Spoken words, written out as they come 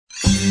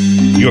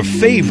Your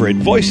favorite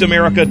Voice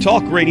America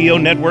Talk Radio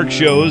Network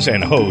shows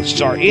and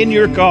hosts are in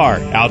your car,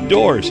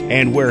 outdoors,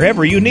 and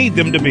wherever you need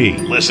them to be.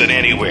 Listen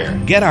anywhere.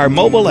 Get our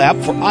mobile app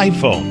for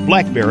iPhone,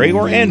 BlackBerry,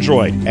 or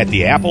Android at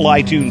the Apple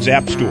iTunes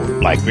App Store,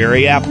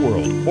 BlackBerry App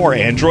World, or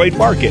Android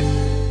Market.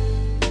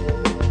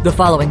 The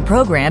following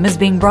program is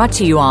being brought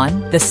to you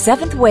on the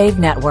Seventh Wave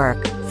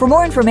Network. For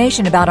more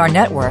information about our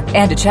network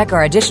and to check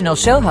our additional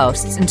show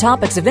hosts and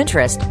topics of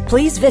interest,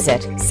 please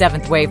visit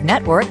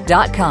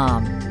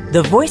seventhwavenetwork.com.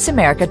 The Voice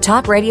America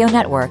Talk Radio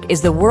Network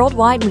is the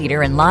worldwide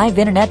leader in live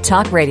Internet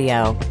talk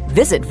radio.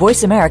 Visit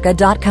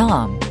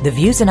voiceamerica.com. The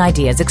views and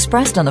ideas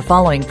expressed on the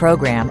following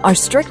program are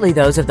strictly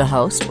those of the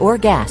host or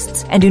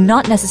guests and do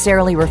not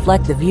necessarily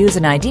reflect the views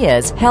and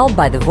ideas held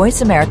by the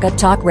Voice America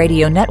Talk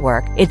Radio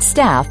Network, its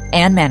staff,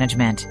 and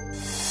management.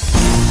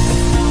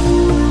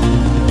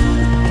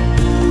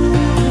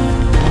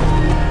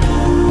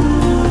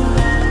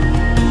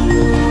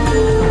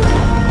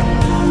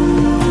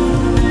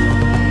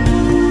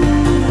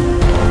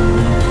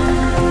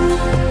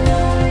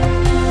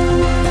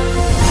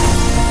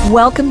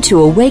 Welcome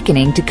to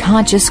Awakening to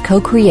Conscious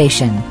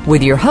Co-Creation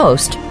with your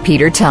host,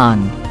 Peter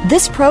Tung.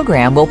 This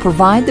program will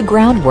provide the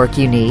groundwork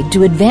you need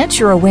to advance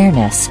your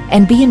awareness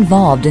and be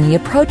involved in the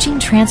approaching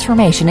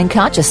transformation in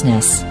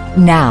consciousness.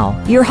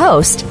 Now, your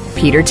host,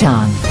 Peter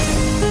Tung.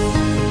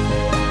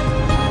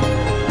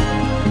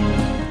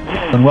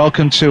 And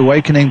welcome to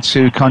Awakening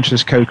to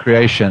Conscious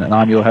Co-Creation, and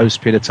I'm your host,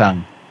 Peter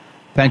Tung.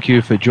 Thank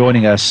you for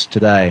joining us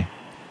today.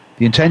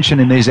 The intention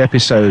in these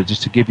episodes is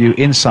to give you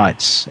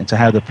insights into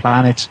how the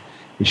planet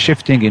is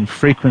shifting in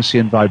frequency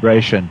and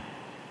vibration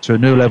to a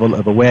new level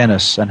of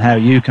awareness and how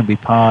you can be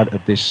part of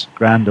this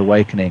grand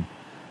awakening.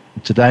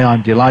 And today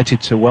I'm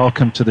delighted to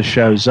welcome to the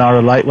show Zara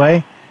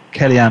Lightway,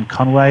 Kellyanne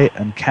Conway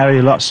and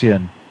Carrie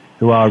Lotzian,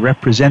 who are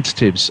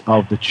representatives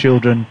of the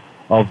Children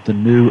of the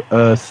New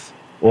Earth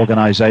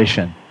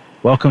organization.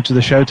 Welcome to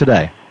the show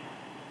today.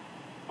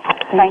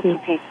 Thank you,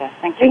 Peter.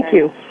 Thank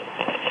you.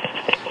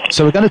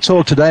 So we're going to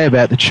talk today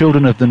about the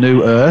Children of the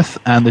New Earth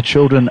and the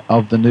Children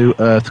of the New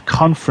Earth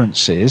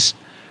conferences.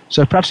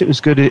 So perhaps it was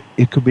good,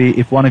 it could be,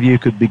 if one of you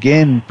could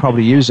begin,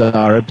 probably you,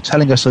 Zara,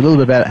 telling us a little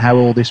bit about how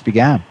all this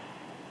began.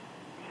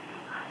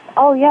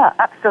 Oh, yeah,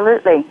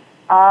 absolutely.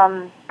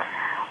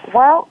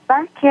 Well,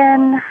 back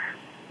in,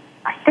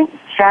 I think,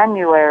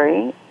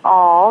 January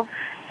of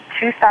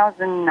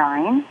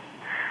 2009,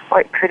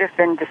 or it could have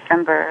been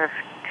December of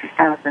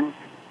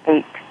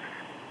 2008.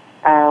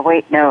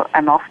 Wait, no,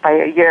 I'm off by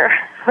a year.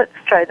 Let's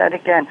try that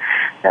again.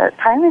 The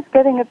time is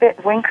getting a bit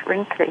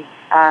wrinkly.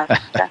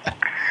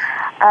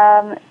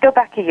 Go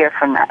back a year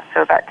from that,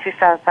 so about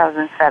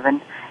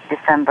 2007,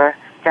 December,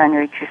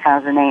 January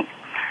 2008.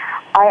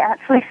 I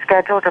actually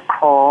scheduled a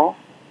call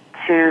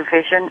to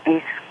vision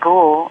a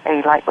school,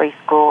 a lightweight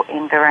school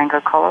in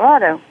Durango,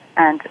 Colorado,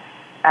 and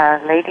a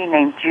lady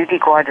named Judy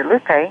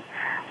Guadalupe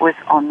was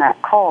on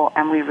that call,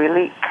 and we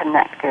really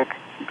connected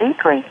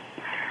deeply.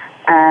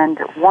 And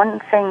one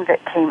thing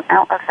that came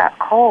out of that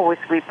call was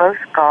we both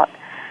got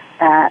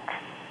that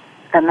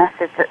the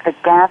message that the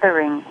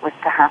gathering was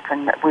to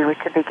happen, that we were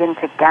to begin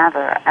to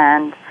gather,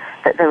 and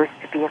that there was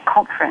to be a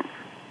conference.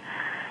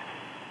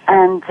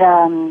 And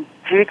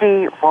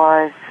Judy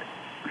was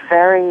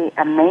very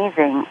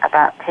amazing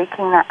about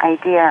taking that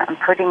idea and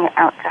putting it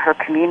out to her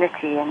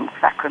community in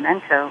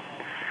Sacramento,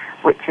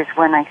 which is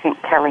when I think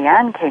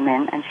Kellyanne came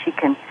in, and she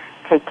can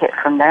take it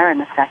from there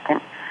in a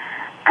second,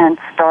 and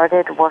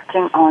started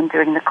working on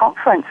doing the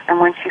conference. And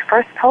when she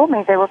first told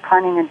me they were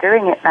planning on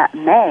doing it that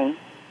May,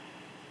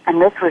 and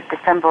this was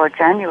December or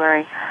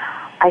January,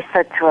 I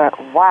said to her,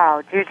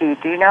 wow, Judy,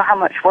 do you know how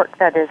much work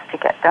that is to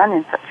get done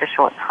in such a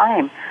short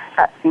time?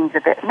 That seems a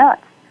bit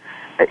nuts.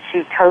 But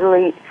she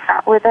totally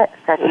sat with it,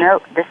 said, no,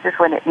 this is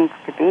when it needs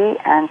to be,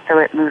 and so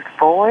it moved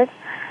forward.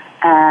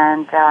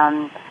 And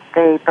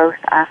they both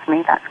asked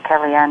me, that's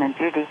Kellyanne and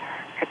Judy,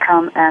 to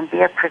come and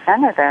be a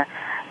presenter there.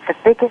 The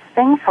biggest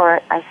thing for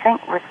it, I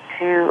think, was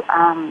to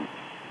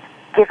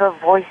give a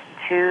voice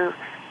to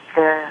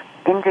the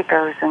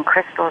indigos and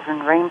crystals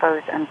and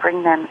rainbows and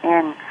bring them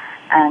in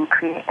and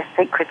create a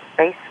sacred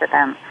space for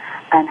them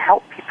and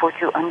help people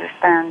to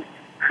understand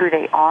who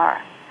they are.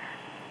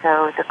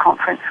 So the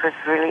conference was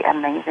really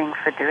amazing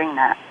for doing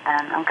that.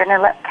 And I'm going to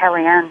let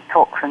Kellyanne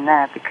talk from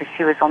there because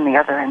she was on the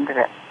other end of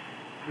it.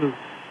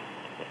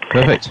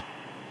 Perfect.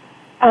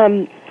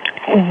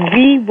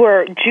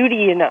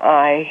 Judy and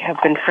I have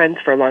been friends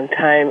for a long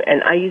time,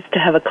 and I used to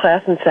have a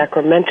class in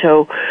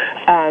Sacramento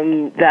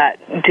that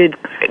did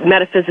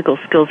metaphysical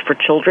skills for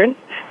children.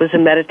 It was a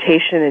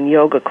meditation and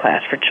yoga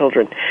class for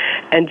children.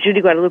 And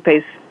Judy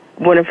Guadalupe's,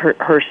 one of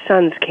her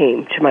sons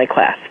came to my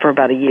class for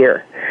about a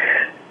year.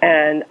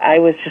 And I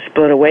was just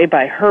blown away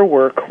by her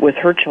work with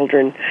her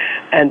children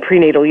and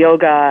prenatal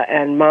yoga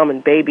and mom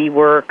and baby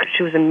work.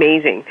 She was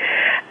amazing.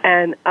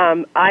 And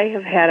I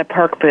have had a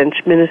park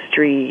bench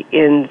ministry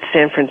in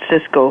San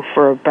Francisco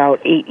for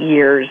about 8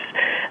 years,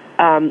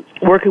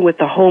 working with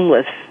the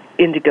homeless,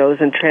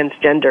 indigos, and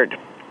transgendered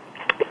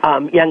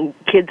young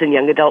kids and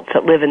young adults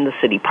that live in the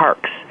city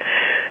parks.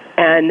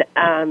 And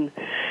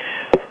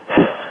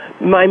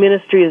my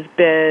ministry has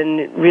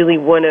been really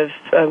one of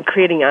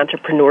creating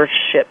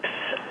entrepreneurships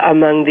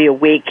among the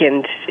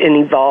awakened and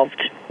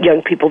evolved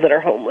young people that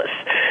are homeless,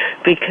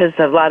 because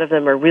a lot of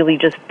them are really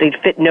just, they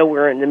fit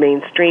nowhere in the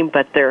mainstream,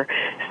 but they're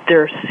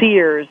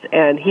seers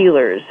and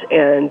healers,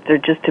 and they're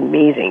just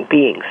amazing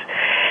beings.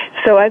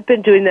 So I've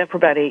been doing that for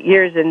about 8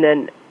 years, and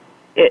then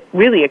it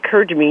really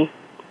occurred to me,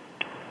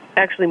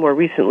 actually more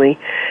recently,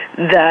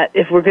 that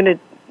if we're going to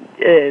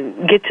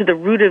get to the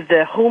root of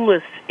the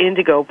homeless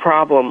indigo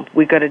problem,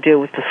 we've got to deal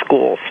with the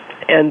schools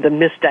and the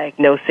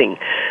misdiagnosing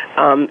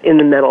in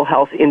the mental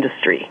health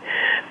industry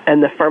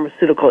and the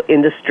pharmaceutical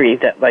industry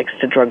that likes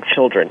to drug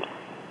children.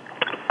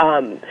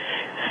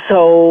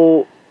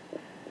 So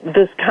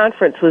this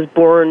conference was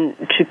born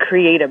to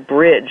create a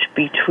bridge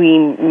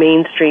between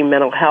mainstream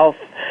mental health,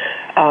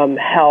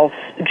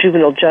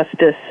 juvenile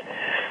justice,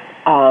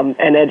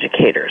 and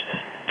educators,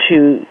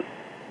 to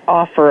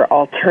offer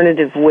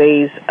alternative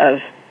ways of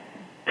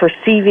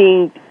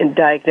perceiving and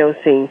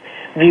diagnosing,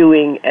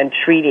 viewing, and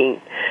treating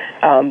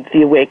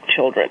the awake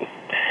children.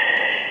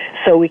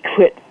 So we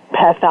quit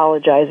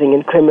pathologizing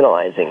and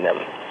criminalizing them.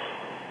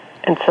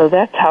 And so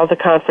that's how the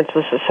conference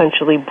was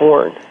essentially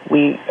born.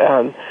 We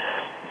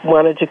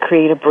wanted to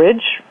create a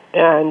bridge,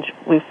 and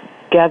we've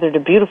gathered a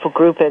beautiful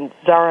group, and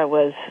Zara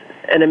was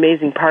an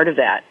amazing part of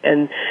that.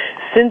 And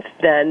since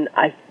then,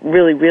 I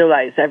really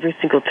realized every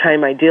single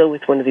time I deal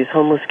with one of these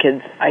homeless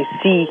kids, I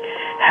see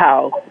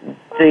how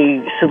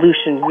the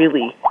solution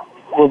really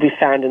will be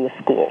found in the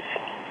schools.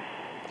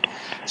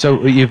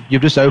 So you've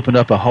just opened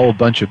up a whole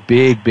bunch of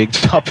big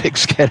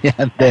topics,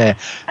 Kellyanne, there.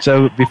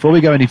 So before we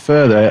go any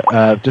further,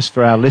 just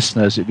for our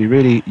listeners, it'd be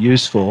really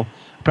useful,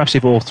 perhaps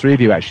if all three of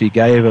you actually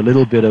gave a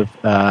little bit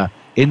of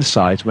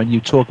insight when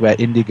you talk about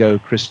indigo,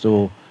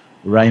 crystal,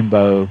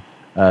 rainbow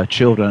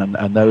children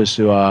and those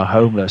who are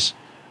homeless.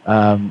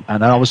 And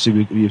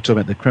obviously you've talked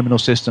about the criminal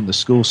system, the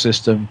school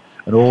system,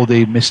 and all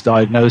the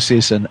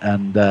misdiagnosis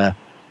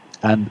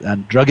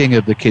and drugging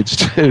of the kids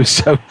too.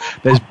 So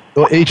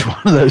each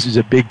one of those is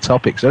a big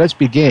topic. So let's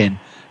begin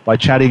by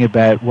chatting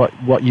about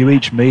what you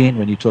each mean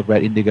when you talk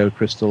about indigo,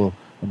 crystal,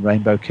 and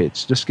rainbow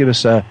kids. Just give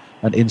us an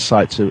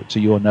insight to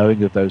your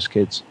knowing of those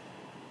kids.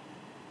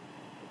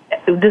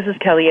 This is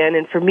Kellyanne,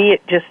 and for me,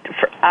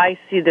 I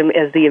see them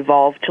as the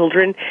evolved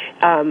children.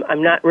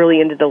 I'm not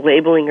really into the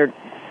labeling or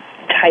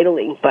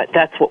titling, but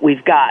that's what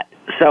we've got.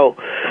 So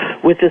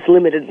with this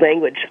limited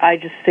language, I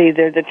just say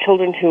they're the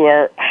children who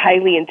are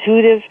highly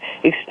intuitive,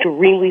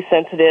 extremely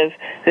sensitive,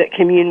 that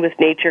commune with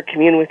nature,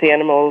 commune with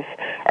animals,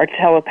 are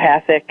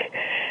telepathic,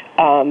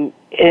 and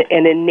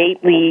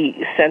innately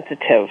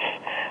sensitive,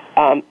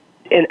 and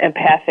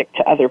empathic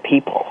to other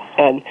people.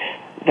 And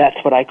that's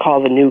what I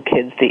call the new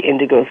kids, the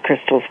indigos,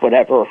 crystals,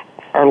 whatever,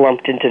 are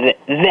lumped into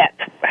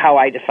that's how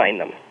I define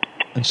them.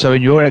 And so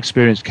in your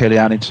experience,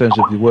 Kellyanne, in terms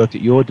of the work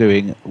that you're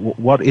doing,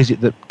 what is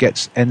it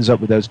that ends up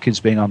with those kids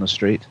being on the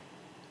street?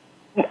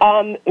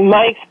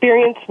 My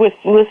experience with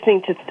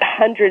listening to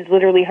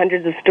literally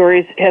hundreds of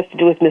stories has to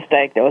do with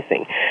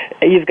misdiagnosing.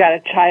 You've got a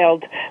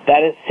child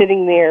that is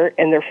sitting there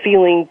and they're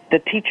feeling the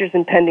teacher's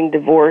impending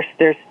divorce.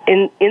 There's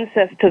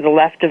incest to the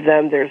left of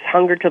them. There's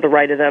hunger to the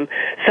right of them.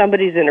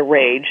 Somebody's in a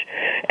rage,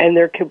 and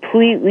they're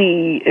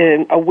completely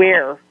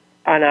aware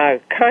on a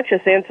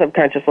conscious and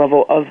subconscious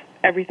level of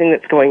everything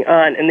that's going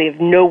on, and they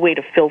have no way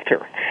to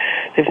filter.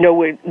 There's no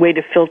way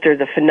to filter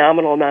the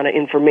phenomenal amount of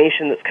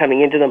information that's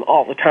coming into them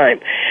all the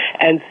time.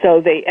 And so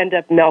they end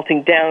up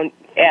melting down.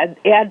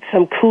 Add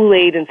some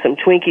Kool-Aid and some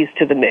Twinkies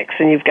to the mix,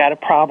 and you've got a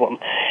problem.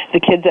 The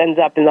kids ends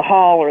up in the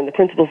hall or in the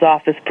principal's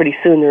office. Pretty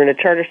soon they're in a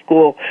charter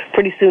school.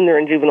 Pretty soon they're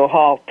in juvenile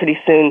hall. Pretty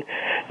soon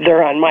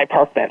they're on my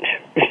park bench.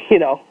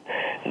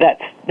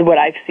 That's what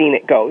I've seen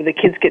it go. The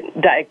kids get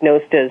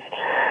diagnosed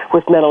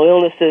with mental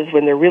illnesses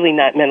when they're really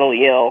not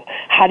mentally ill.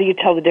 How do you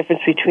tell the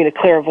difference between a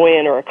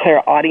clairvoyant or a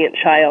clairaudient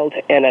child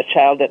and a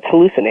child that's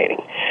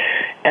hallucinating?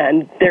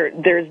 And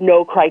there's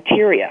no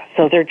criteria.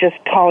 So they're just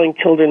calling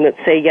children that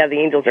say, yeah, the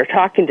angels are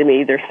talking to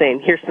me. They're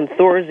saying, here's some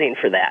Thorazine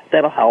for that.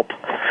 That'll help.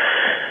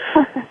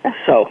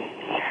 So.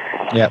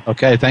 Yeah,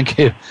 okay, thank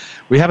you.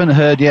 We haven't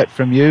heard yet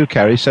from you,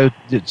 Carrie, so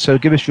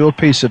give us your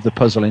piece of the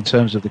puzzle in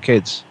terms of the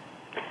kids.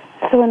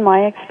 So in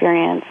my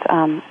experience,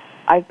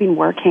 I've been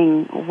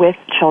working with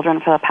children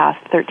for the past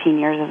 13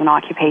 years as an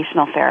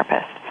occupational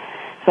therapist.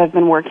 So I've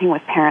been working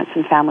with parents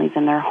and families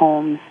in their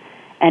homes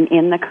and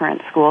in the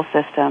current school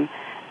system.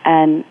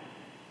 And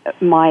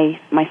my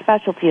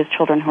specialty is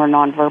children who are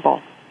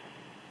nonverbal.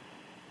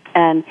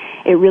 And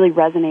it really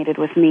resonated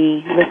with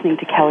me listening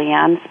to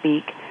Kellyanne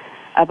speak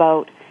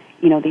about,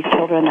 these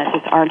children that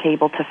just aren't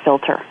able to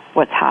filter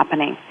what's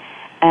happening.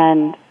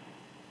 And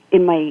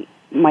in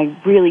my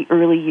really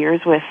early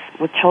years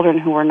with children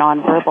who were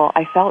nonverbal,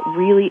 I felt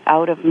really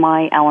out of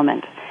my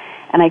element.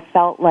 And I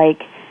felt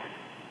like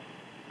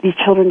these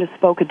children just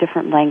spoke a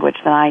different language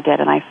than I did,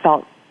 and I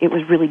felt it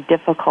was really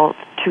difficult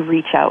to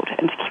reach out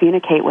and to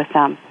communicate with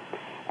them.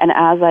 And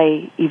as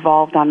I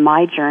evolved on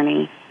my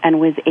journey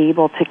and was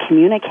able to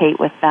communicate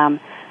with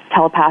them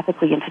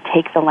telepathically and to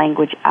take the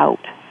language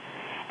out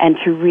and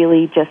to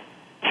really just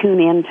tune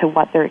in to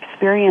what their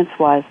experience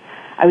was,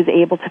 I was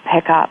able to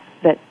pick up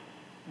that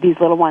these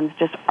little ones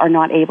just are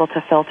not able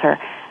to filter.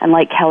 And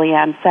like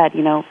Kellyanne said,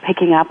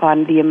 picking up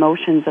on the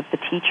emotions of the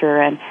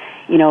teacher and,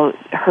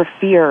 her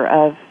fear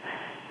of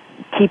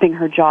keeping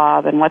her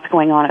job and what's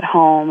going on at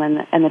home,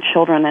 and the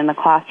children in the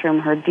classroom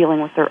who are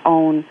dealing with their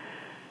own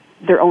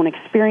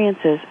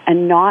experiences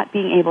and not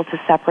being able to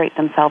separate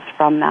themselves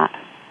from that.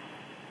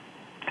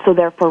 So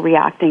therefore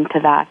reacting to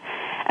that.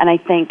 And I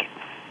think,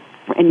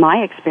 in my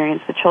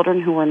experience, the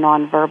children who were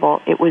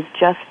nonverbal, it was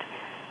just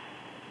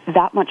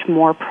that much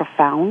more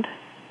profound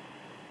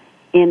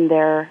in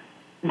their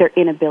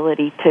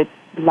inability to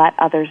let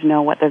others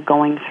know what they're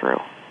going through.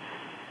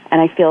 And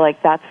I feel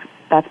like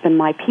that's been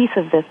my piece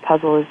of this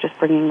puzzle, is just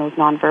bringing those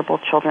nonverbal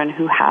children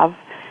who have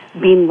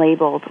been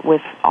labeled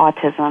with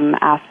autism,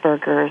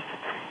 Asperger's,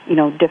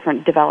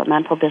 different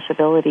developmental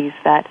disabilities,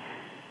 that,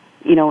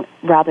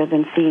 rather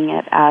than seeing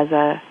it as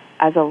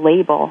a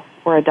label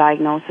or a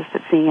diagnosis,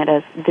 but seeing it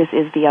as this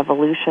is the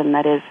evolution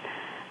that is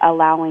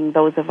allowing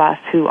those of us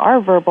who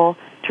are verbal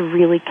to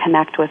really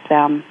connect with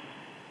them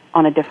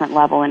on a different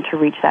level and to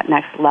reach that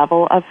next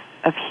level of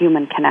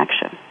human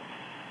connection.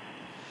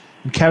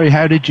 And Carrie,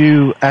 how did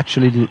you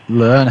actually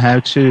learn how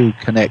to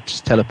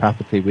connect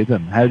telepathically with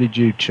them? How did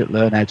you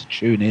learn how to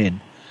tune in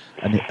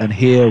and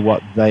hear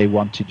what they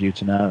wanted you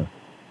to know?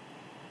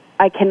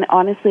 I can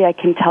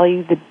tell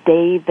you the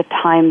day, the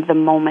time, the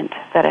moment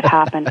that it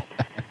happened.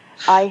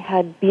 I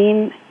had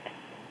been,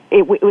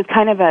 it was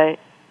kind of a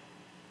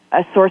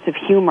source of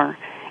humor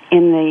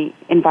in the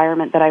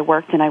environment that I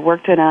worked in. I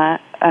worked in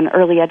an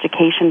early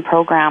education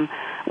program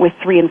with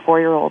 3- and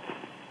 4-year-olds.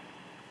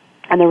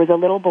 And there was a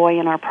little boy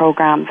in our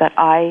program that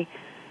I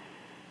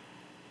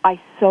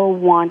so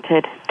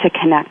wanted to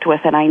connect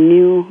with, and I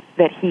knew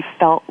that he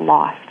felt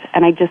lost.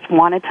 And I just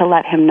wanted to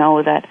let him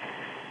know that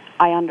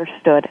I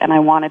understood, and I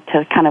wanted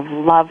to kind of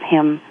love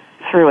him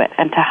through it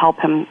and to help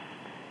him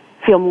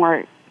feel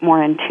more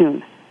in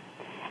tune.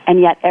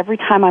 And yet every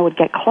time I would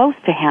get close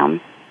to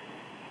him,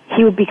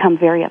 he would become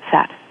very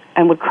upset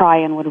and would cry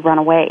and would run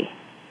away.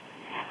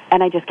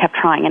 And I just kept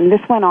trying. And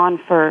this went on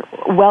for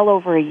well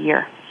over a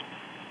year.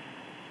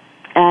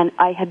 And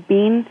I had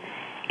been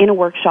in a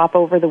workshop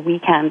over the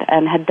weekend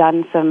and had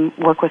done some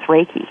work with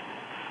Reiki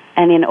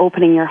and in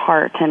opening your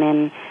heart and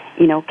in,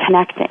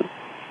 connecting.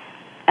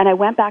 And I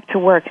went back to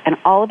work, and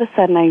all of a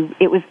sudden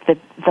it was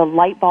the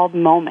light bulb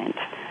moment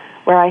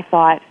where I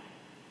thought,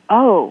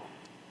 oh,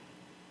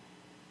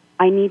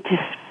 I need to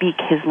speak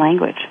his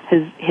language,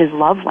 his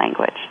love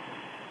language.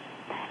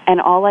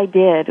 And all I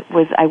did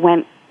was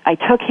I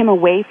took him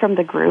away from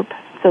the group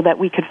so that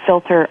we could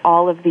filter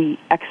all of the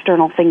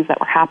external things that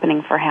were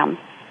happening for him.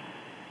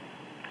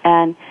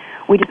 And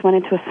we just went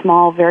into a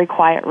small, very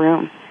quiet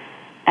room.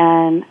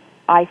 And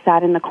I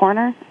sat in the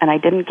corner, and I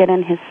didn't get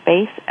in his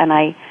space, and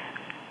I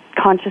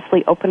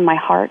consciously opened my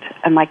heart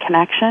and my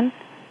connection.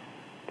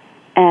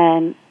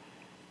 And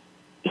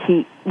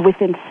he,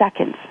 within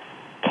seconds,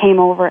 came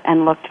over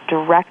and looked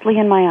directly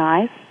in my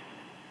eyes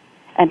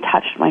and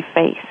touched my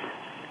face.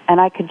 And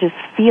I could just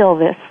feel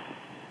this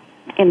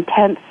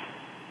intense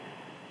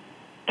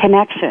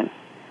connection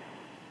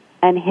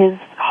and his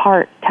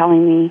heart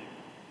telling me,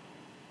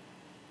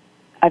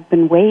 I've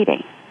been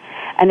waiting.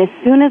 And as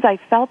soon as I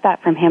felt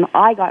that from him,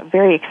 I got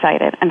very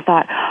excited and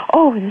thought,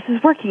 oh, this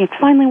is working. It's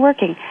finally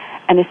working.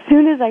 And as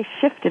soon as I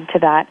shifted to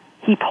that,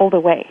 he pulled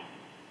away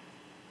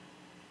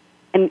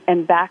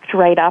and backed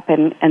right up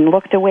and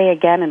looked away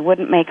again and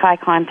wouldn't make eye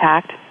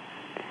contact.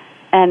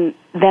 And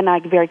then I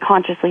very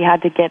consciously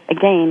had to get,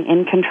 again,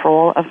 in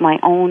control of my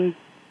own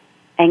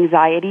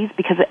anxieties,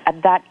 because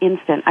at that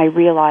instant I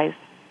realized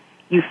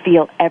you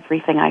feel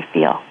everything I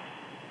feel.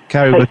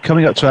 Carrie, we're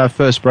coming up to our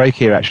first break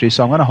here, actually,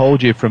 so I'm going to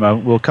hold you for a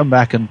moment. We'll come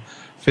back and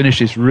finish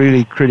this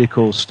really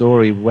critical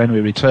story when we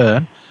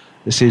return.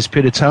 This is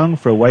Peter Tung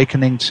for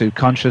Awakening to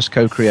Conscious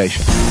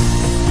Co-Creation.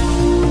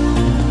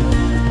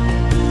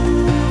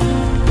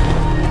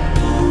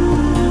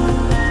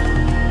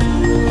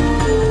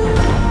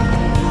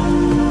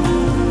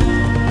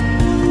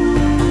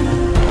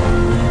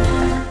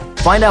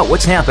 Find out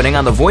what's happening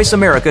on the Voice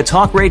America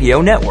Talk Radio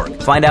Network.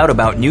 Find out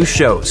about new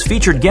shows,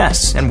 featured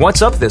guests, and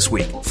what's up this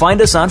week. Find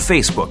us on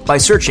Facebook by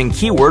searching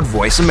keyword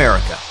Voice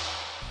America.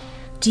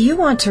 Do you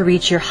want to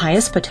reach your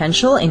highest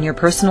potential in your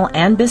personal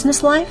and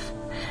business life?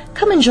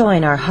 Come and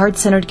join our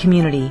heart-centered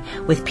community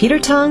with Peter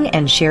Tung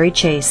and Sherry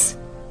Chase.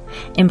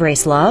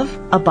 Embrace love,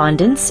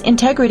 abundance,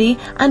 integrity,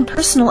 and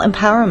personal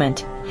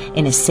empowerment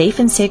in a safe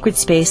and sacred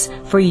space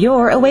for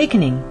your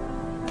awakening.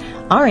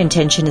 Our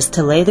intention is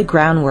to lay the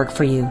groundwork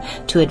for you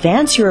to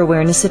advance your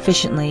awareness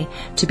sufficiently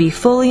to be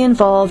fully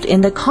involved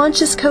in the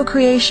conscious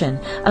co-creation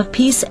of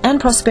peace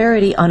and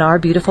prosperity on our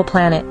beautiful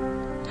planet.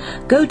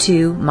 Go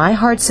to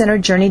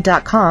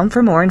myheartcenteredjourney.com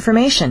for more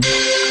information.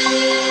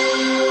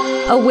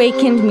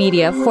 Awakened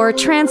Media for a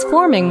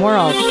transforming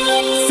world.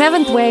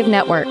 Seventh Wave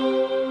Network.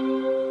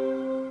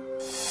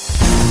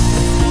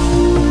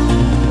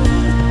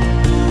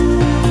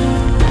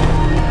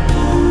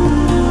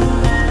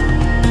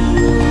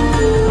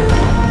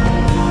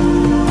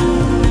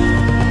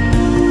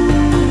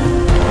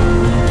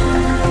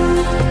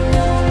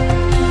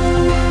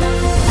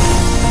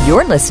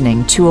 You're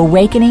listening to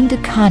Awakening to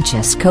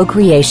Conscious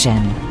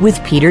Co-Creation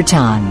with Peter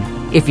Tongue.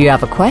 If you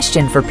have a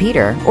question for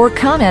Peter or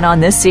comment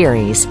on this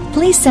series,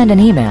 please send an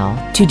email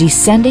to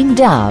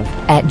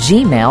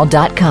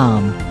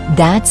descendingdove@gmail.com.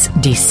 That's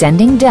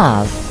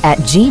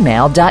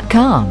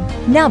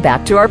descendingdove@gmail.com. Now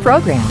back to our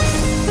program.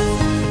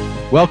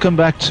 Welcome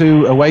back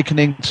to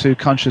Awakening to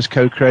Conscious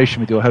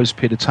Co-Creation with your host,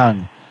 Peter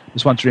Tongue.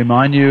 Just want to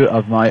remind you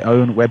of my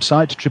own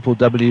website,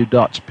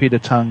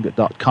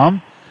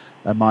 www.petertongue.com.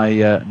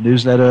 My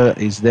newsletter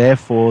is there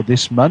for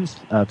this month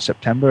of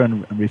September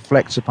and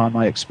reflects upon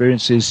my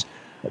experiences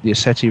at the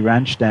Assetti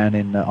Ranch down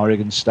in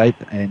Oregon State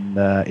in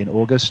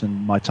August,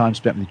 and my time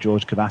spent with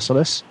George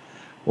Cavassalis.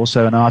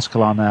 Also an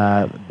article on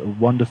a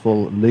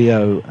wonderful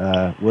Leo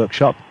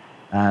workshop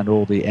and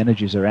all the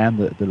energies around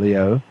the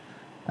Leo.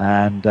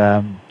 And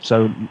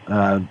so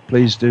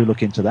please do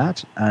look into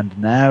that. And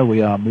now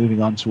we are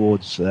moving on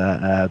towards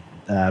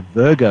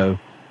Virgo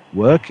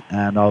work,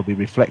 and I'll be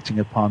reflecting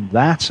upon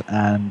that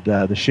and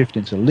the shift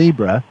into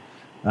Libra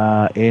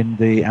in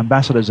the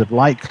Ambassadors of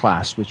Light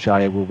class, which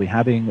I will be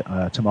having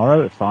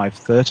tomorrow at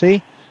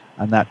 5:30,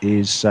 and that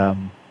is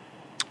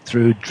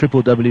through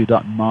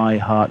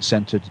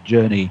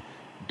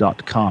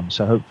www.myheartcenteredjourney.com.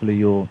 So hopefully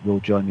you'll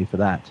join me for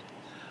that.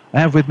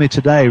 I have with me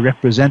today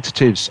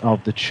representatives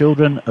of the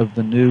Children of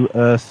the New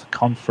Earth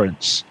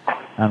Conference,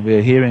 and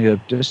we're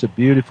hearing just a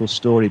beautiful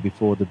story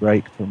before the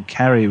break from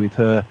Carrie with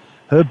her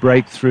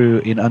breakthrough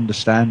in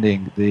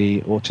understanding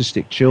the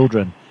autistic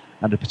children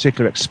and a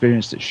particular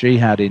experience that she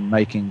had in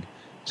making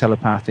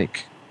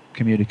telepathic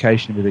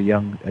communication with a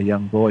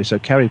young boy. So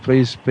Carrie,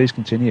 please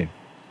continue.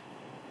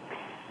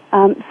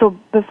 So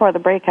before the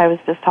break, I was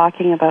just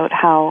talking about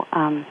how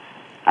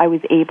I was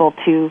able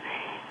to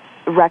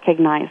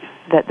recognize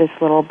that this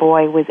little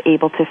boy was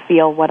able to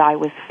feel what I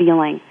was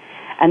feeling,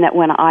 and that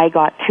when I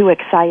got too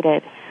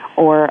excited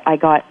or I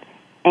got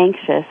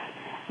anxious,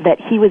 that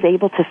he was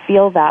able to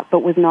feel that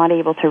but was not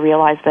able to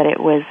realize that it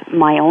was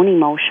my own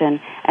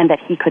emotion and that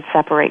he could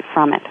separate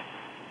from it.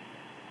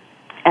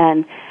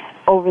 And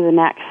over the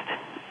next,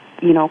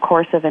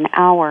 course of an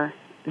hour,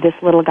 this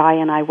little guy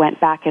and I went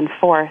back and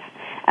forth,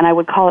 and I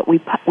would call it we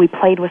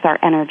played with our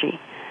energy.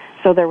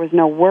 So there was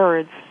no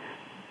words,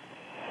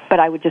 but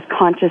I would just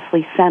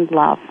consciously send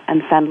love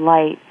and send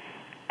light,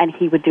 and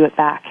he would do it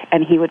back.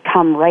 And he would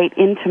come right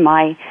into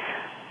my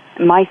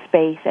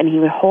space, and he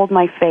would hold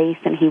my face,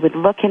 and he would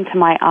look into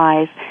my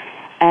eyes.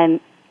 And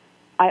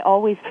I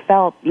always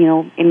felt,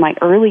 in my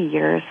early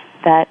years,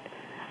 that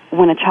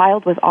when a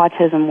child with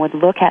autism would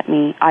look at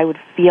me, I would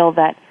feel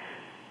that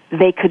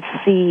they could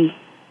see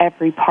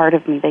every part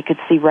of me. They could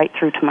see right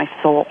through to my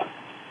soul.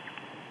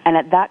 And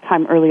at that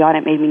time, early on,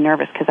 it made me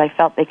nervous because I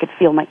felt they could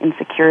feel my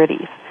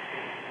insecurities.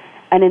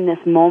 And in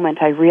this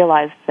moment, I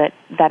realized that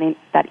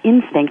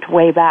instinct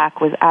way back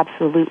was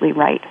absolutely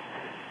right,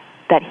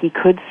 that he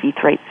could see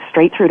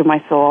straight through to my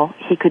soul.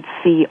 He could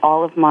see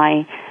all of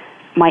my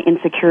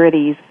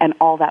insecurities and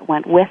all that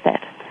went with it.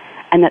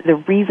 And that the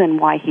reason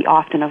why he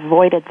often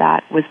avoided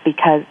that was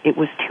because it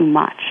was too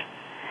much.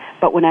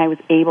 But when I was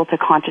able to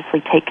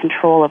consciously take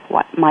control of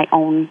what my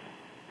own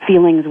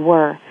feelings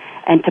were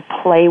and to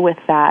play with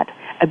that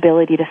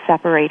ability to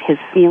separate his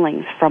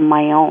feelings from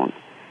my own,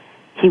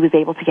 he was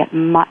able to get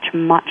much,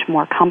 much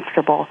more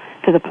comfortable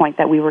to the point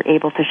that we were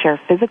able to share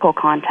physical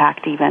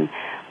contact even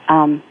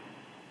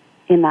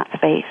in that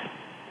space.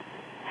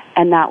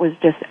 And that was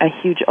just a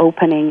huge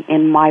opening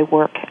in my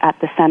work at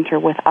the center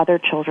with other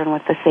children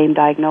with the same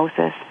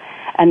diagnosis.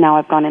 And now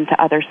I've gone into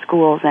other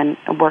schools and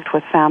worked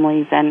with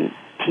families and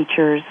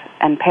teachers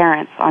and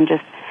parents on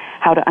just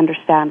how to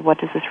understand what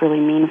does this really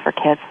mean for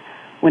kids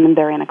when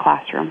they're in a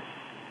classroom,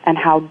 and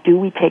how do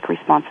we take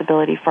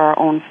responsibility for our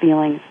own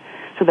feelings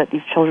so that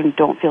these children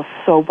don't feel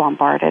so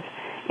bombarded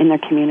in their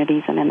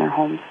communities and in their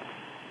homes.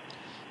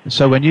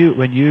 So when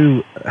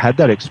you had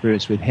that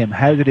experience with him,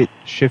 how did it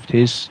shift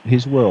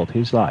his world,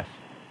 his life?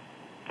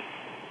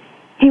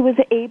 He was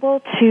able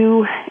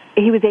to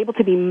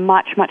be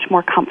much, much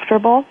more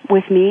comfortable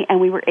with me, and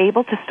we were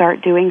able to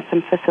start doing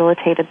some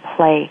facilitated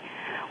play,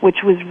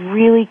 which was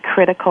really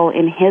critical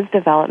in his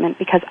development,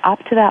 because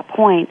up to that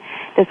point,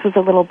 this was a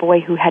little boy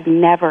who had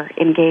never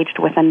engaged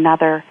with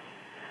another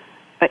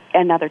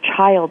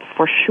child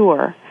for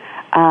sure,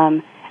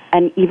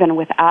 and even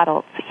with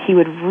adults, he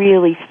would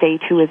really stay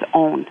to his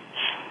own.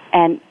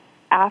 And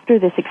after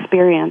this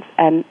experience,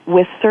 and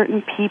with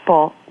certain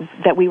people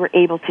that we were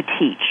able to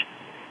teach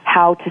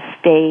how to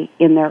stay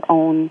in their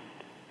own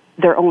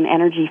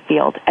energy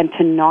field and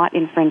to not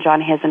infringe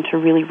on his and to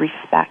really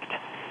respect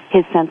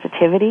his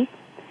sensitivity,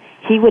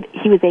 he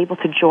was able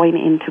to join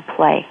into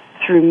play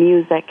through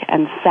music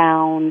and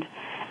sound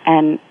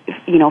and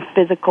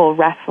physical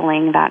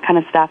wrestling, that kind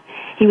of stuff.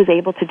 He was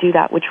able to do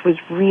that, which was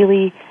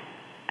really,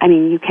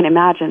 you can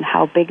imagine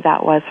how big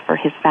that was for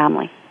his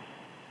family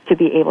to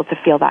be able to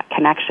feel that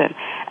connection.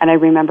 And I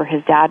remember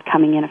his dad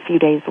coming in a few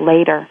days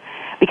later,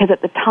 because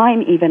at the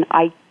time even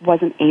I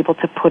wasn't able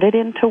to put it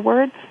into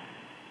words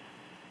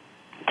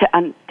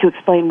to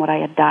explain what I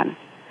had done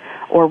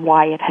or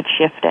why it had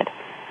shifted.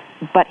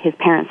 But his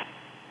parents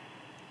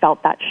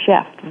felt that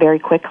shift very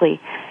quickly.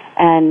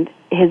 And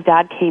his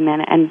dad came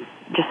in and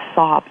just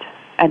sobbed.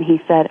 And he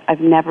said, I've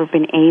never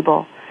been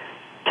able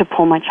to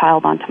pull my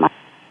child onto my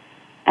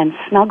and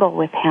snuggle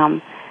with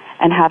him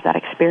and have that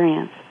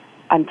experience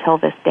until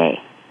this day.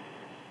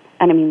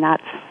 And I mean,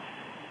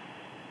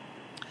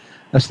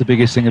 that's the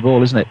biggest thing of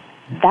all, isn't it?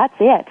 That's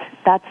it.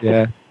 That's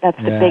the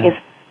biggest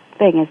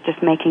thing, is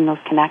just making those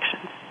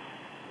connections.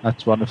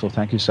 That's wonderful.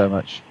 Thank you so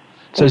much.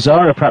 So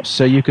Zara, perhaps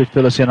you could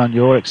fill us in on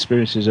your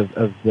experiences of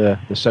the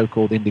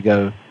so-called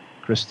Indigo,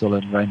 Crystal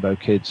and Rainbow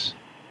Kids.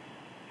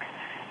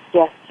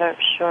 Yes,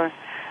 sure.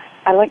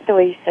 I like the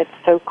way you said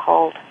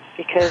so-called,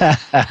 because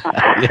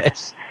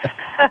yes.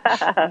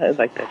 I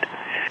like that.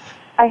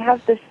 I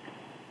have this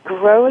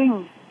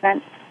growing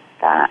sense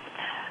that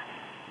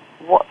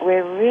what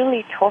we're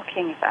really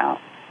talking about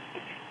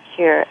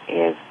here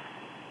is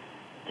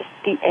just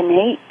the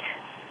innate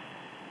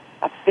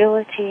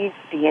abilities,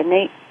 the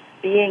innate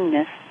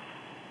beingness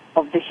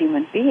of the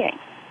human being.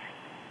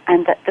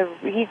 And that the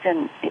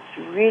reason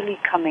it's really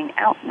coming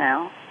out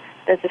now,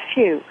 there's a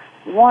few.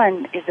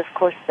 One is, of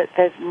course, that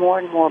there's more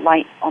and more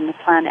light on the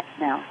planet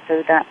now,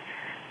 so that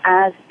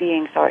as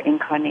beings are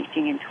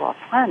incarnating into our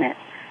planet,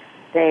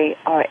 they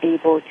are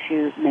able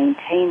to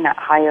maintain that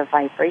higher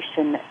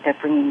vibration that they're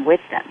bringing with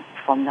them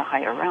from the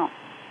higher realm.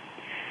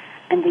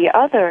 And the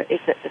other is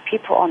that the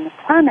people on the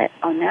planet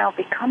are now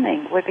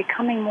we're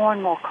becoming more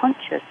and more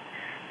conscious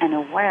and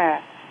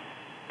aware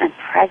and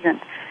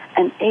present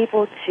and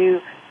able to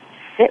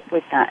sit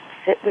with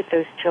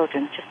those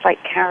children, just like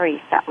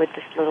Carrie sat with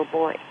this little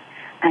boy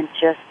and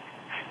just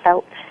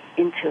felt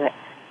into it,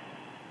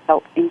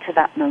 felt into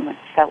that moment,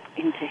 felt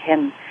into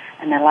him,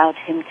 and allowed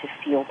him to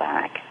feel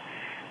back.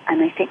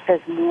 And I think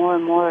there's more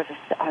and more of us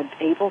that are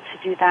able to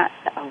do that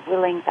are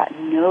willing, that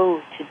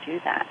know to do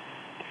that.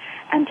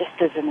 And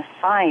just as an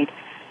aside,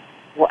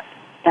 what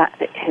that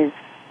is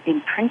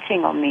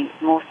imprinting on me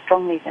more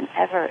strongly than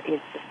ever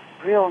is this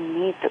real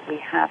need that we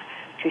have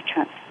to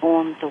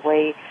transform the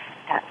way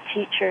that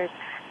teachers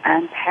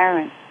and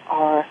parents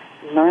are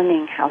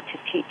learning how to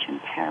teach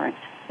and parent,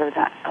 so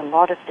that a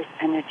lot of this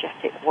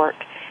energetic work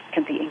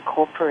can be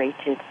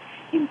incorporated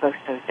in both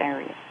those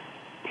areas.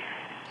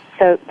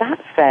 So that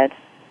said,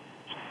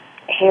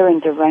 here in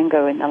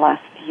Durango in the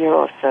last year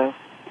or so,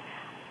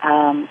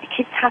 it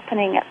keeps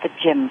happening at the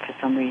gym for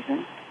some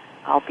reason.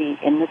 I'll be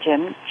in the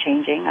gym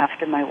changing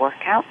after my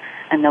workout,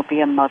 and there'll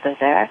be a mother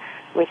there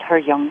with her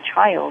young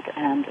child,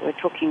 and we're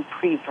talking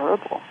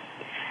pre-verbal.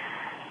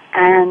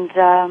 And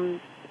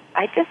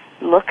I just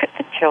look at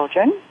the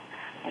children.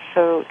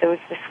 So there was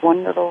this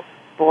one little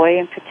boy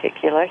in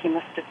particular. He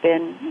must have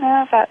been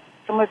about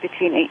somewhere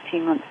between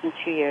 18 months and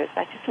 2 years.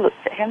 I just looked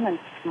at him and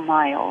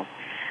smiled.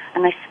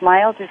 And I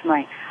smiled with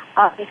my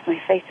eyes,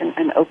 my face,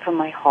 and opened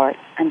my heart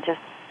and just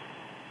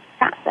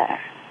sat there.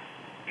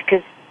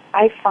 Because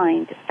I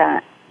find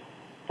that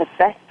the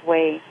best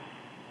way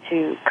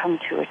to come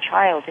to a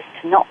child is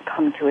to not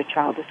come to a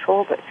child at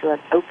all, but to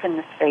open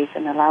the space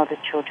and allow the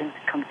children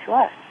to come to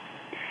us.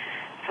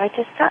 So I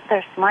just sat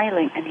there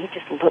smiling, and he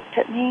just looked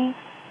at me,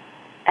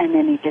 and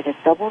then he did a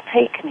double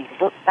take, and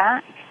he looked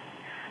back,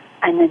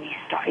 and then he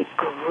started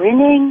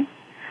grinning,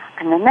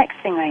 and the next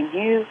thing I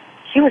knew,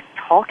 he was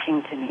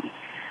talking to me.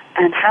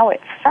 And how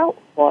it felt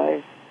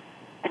was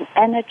an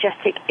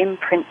energetic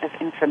imprint of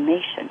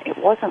information. It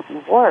wasn't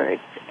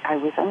words. I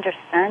was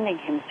understanding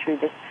him through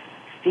this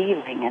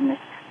feeling and this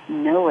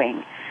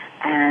knowing.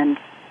 And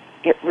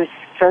it was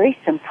very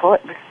simple.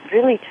 It was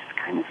really just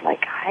kind of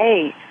like,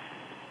 hey,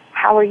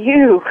 how are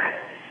you?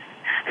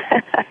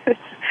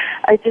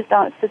 I just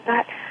answered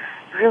back,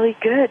 really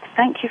good.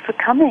 Thank you for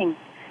coming.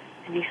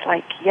 And he's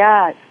like,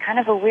 yeah, it's kind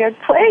of a weird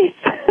place.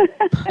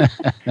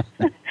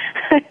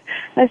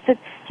 I said,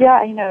 yeah,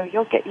 I know.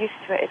 You'll get used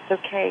to it. It's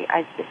okay.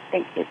 I just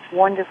think it's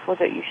wonderful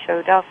that you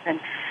showed up. And,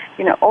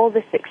 you know, all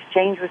this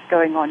exchange was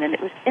going on, and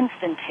it was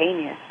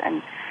instantaneous.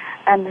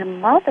 And the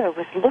mother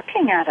was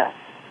looking at us,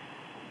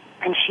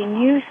 and she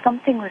knew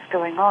something was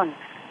going on,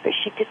 but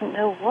she didn't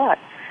know what.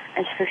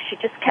 And so she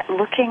just kept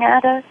looking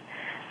at us,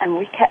 and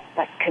we kept,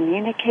 like,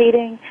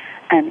 communicating,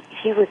 and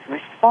he was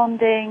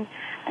responding,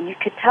 and you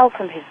could tell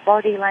from his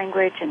body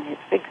language and his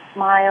big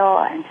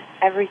smile and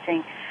just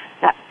everything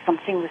that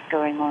something was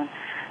going on.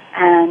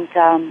 And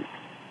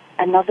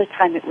another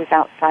time it was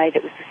outside,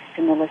 it was a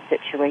similar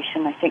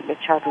situation. I think the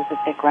child was with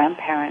their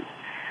grandparents.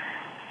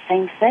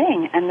 Same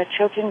thing. And the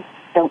children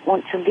don't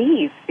want to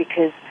leave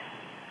because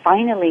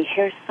finally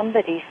here's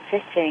somebody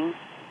sitting,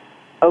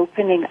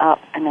 opening up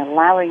and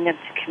allowing them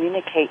to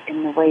communicate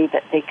in the way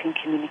that they can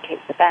communicate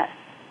the best.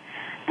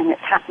 And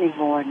it's happening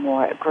more and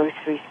more at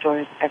grocery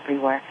stores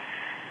everywhere.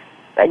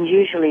 And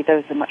usually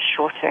those are much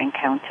shorter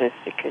encounters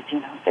because, you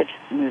know, they're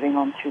just moving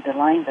on through the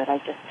line. But I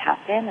just tap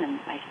in and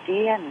I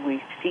see and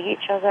we see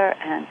each other.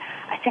 And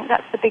I think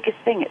that's the biggest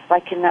thing. It's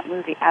like in that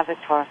movie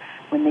Avatar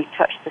when they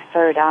touch the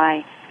third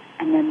eye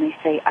and then they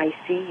say, I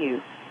see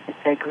you. It's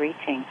their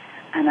greeting.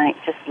 And I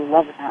just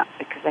love that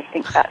because I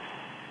think that's,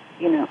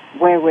 you know,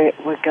 where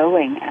we're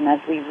going. And as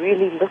we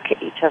really look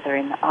at each other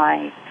in the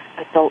eyes,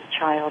 adult,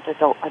 child,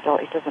 adult,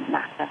 it doesn't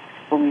matter.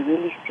 when we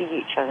really see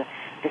each other,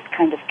 this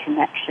kind of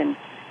connection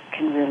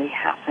can really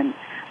happen.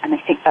 And I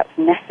think that's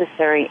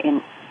necessary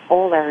in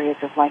all areas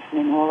of life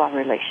and in all our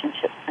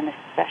relationships, and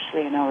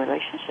especially in our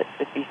relationships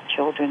with these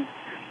children.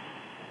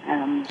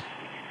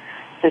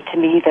 So to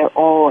me, they're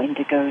all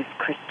indigos,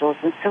 crystals,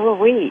 and so are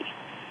we.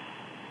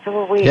 So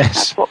are we. Yes.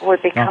 That's what we're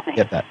becoming. I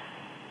get that.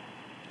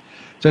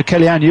 So,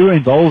 Kellyanne, you were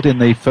involved in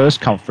the first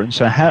conference.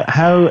 So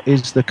how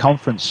is the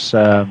conference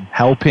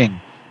helping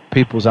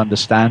people's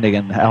understanding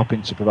and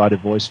helping to provide a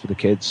voice for the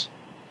kids?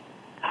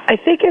 I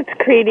think it's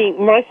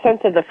creating, my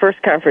sense of the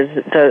first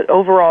conference, the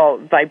overall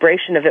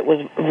vibration of it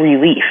was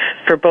relief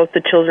for both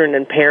the children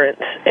and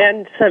parents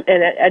and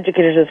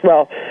educators as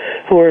well,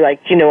 who were like,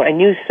 I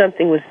knew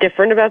something was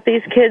different about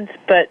these kids,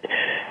 but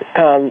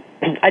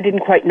I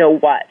didn't quite know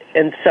what.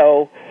 And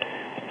so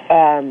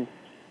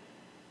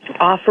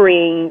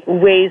offering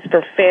ways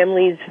for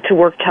families to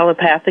work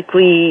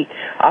telepathically,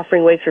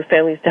 offering ways for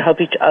families to help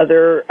each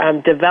other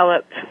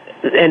develop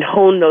and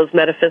hone those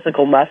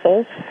metaphysical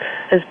muscles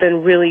has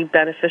been really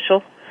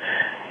beneficial.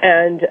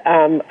 And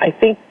I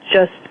think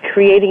just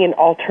creating an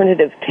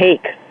alternative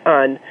take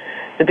on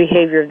the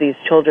behavior of these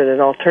children,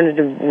 an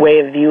alternative way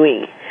of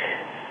viewing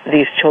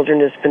these children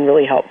has been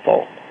really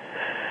helpful.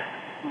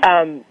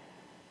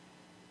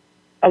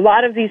 A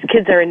lot of these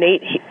kids are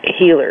innate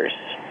healers,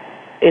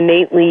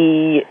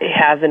 innately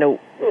have an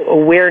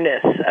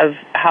awareness of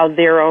how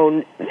their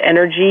own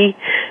energy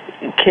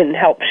can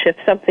help shift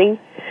something.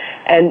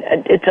 And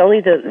it's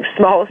only the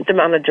smallest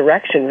amount of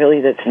direction,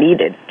 really, that's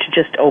needed to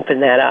just open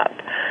that up.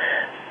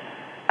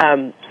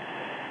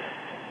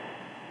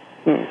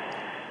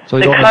 So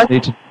they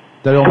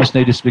almost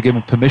need to be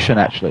given permission,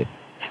 actually.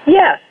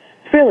 Yes,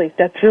 really.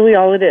 That's really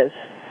all it is.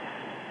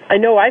 I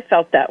know I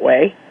felt that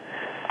way.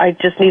 I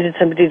just needed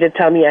somebody to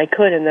tell me I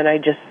could, and then I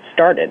just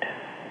started.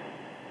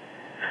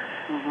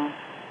 Mm-hmm.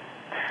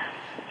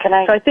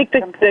 So I think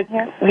the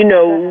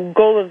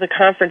goal of the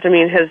conference,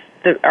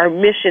 our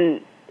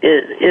mission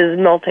is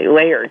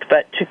multi-layered,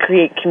 but to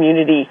create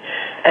community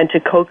and to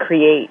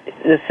co-create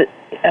this.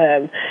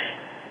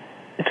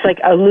 It's like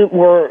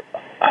we're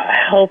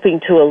helping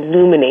to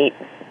illuminate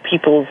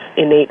people's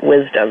innate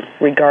wisdom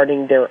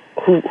regarding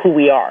who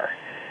we are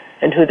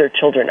and who their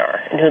children are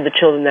and who the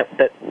children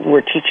that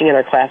we're teaching in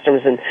our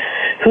classrooms and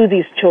who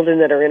these children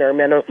that are in our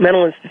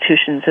mental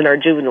institutions and our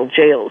juvenile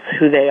jails,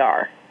 who they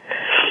are.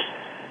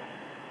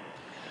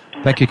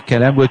 Thank you,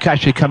 Ken. We're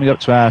actually coming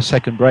up to our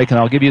second break, and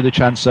I'll give you the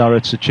chance,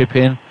 Zara, to chip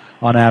in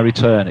on our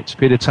return. It's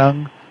Peter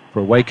Tung for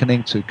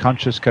Awakening to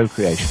Conscious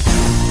Co-Creation.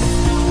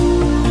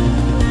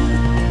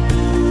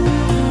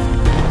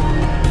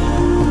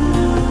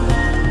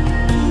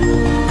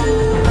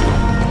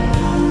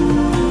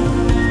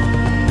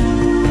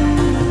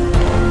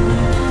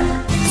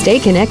 Stay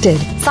connected.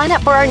 Sign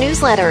up for our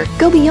newsletter.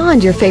 Go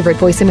beyond your favorite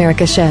Voice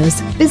America shows.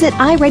 Visit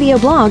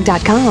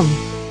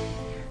iradioblog.com.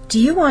 Do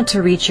you want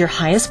to reach your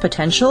highest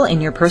potential in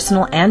your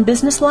personal and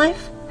business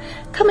life?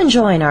 Come and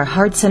join our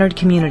heart-centered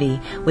community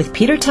with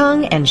Peter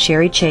Tung and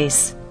Sherry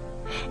Chase.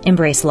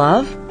 Embrace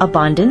love,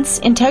 abundance,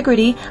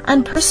 integrity,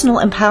 and personal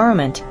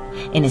empowerment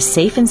in a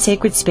safe and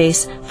sacred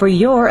space for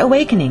your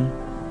awakening.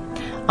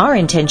 Our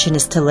intention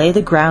is to lay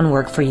the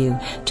groundwork for you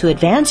to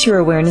advance your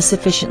awareness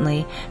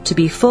efficiently, to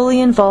be fully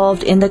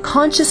involved in the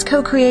conscious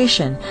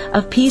co-creation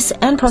of peace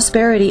and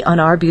prosperity on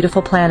our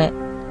beautiful planet.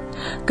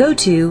 Go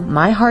to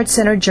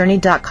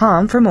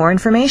myheartcenteredjourney.com for more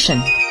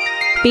information.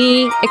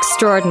 Be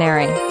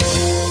extraordinary.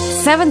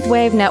 Seventh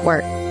Wave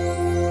Network.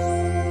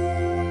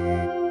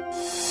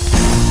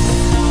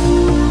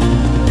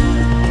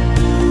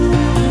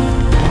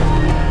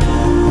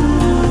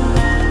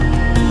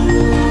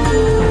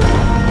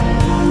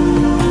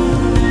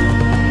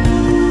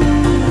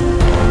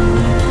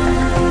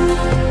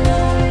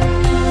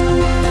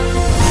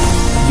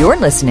 You're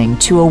listening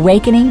to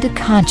Awakening to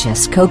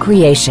Conscious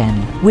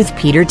Co-Creation with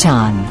Peter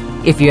Tung.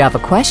 If you have a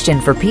question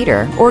for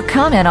Peter or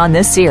comment on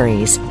this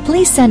series,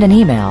 please send an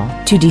email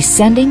to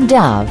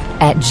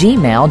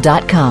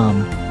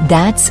descendingdove@gmail.com.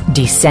 That's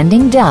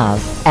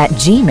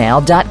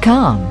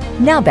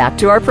descendingdove@gmail.com. Now back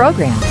to our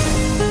program.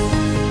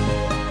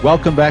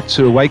 Welcome back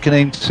to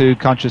Awakening to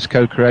Conscious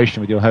Co-Creation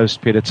with your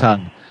host, Peter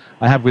Tung.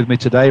 I have with me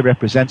today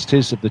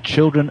representatives of the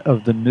Children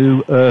of the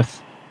New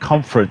Earth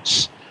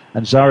Conference.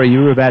 And Zara,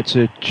 you were about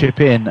to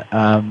chip in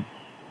on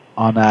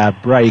our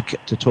break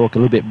to talk a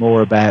little bit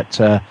more about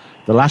the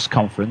last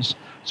conference.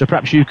 So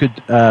perhaps you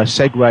could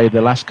segue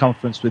the last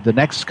conference with the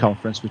next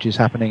conference, which is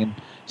happening in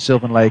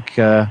Sylvan Lake,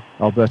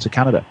 Alberta,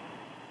 Canada.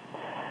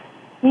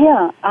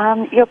 Yeah,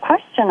 your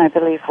question, I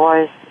believe,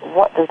 was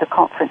what do the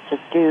conferences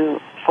do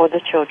for the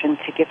children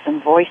to give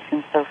them voice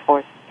and so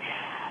forth.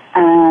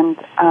 And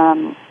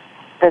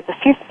there's a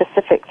few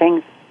specific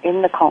things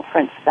in the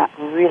conference that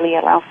really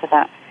allow for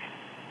that.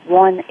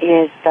 One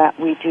is that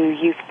we do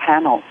youth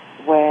panels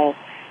where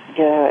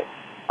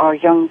our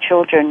young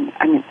children,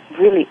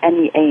 really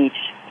any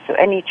age, so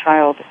any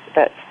child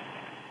that's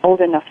old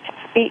enough to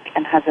speak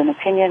and has an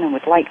opinion and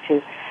would like to,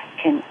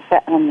 can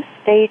sit on the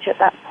stage at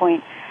that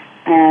point,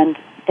 and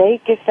they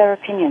give their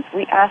opinions.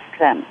 We ask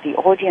them, the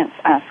audience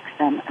asks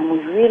them, and we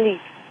really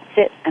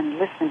sit and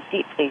listen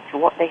deeply to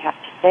what they have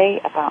to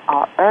say about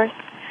our earth,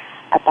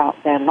 about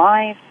their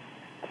lives,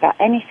 about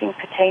anything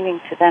pertaining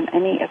to them,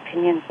 any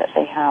opinions that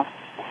they have.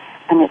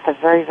 And it's a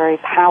very, very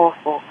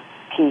powerful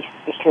piece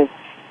because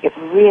it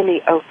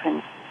really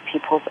opens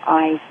people's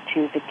eyes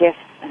to the gifts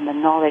and the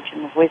knowledge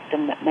and the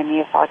wisdom that many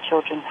of our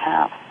children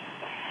have.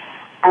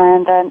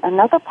 And then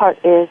another part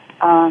is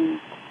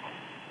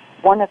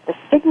one of the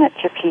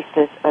signature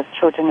pieces of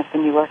Children of the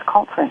New Earth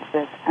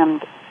conferences,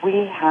 and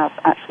we have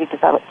actually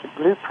developed a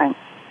blueprint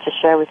to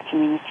share with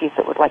communities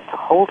that would like to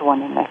hold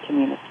one in their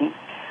community.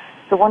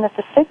 So one of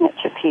the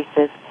signature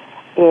pieces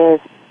is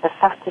the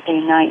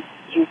Saturday night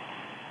youth,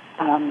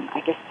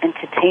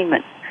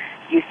 entertainment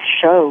youth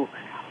show,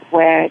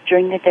 where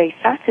during the day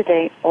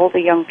Saturday, all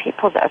the young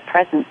people that are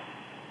present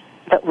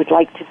that would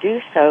like to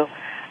do so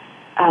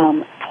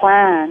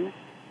plan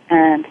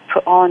and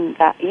put on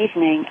that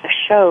evening a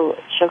show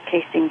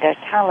showcasing their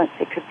talents.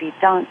 It could be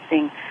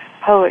dancing,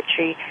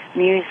 poetry,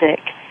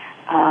 music,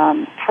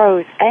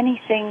 prose,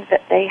 anything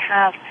that they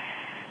have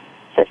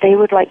that they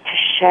would like to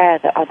share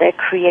that are their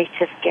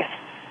creative gifts.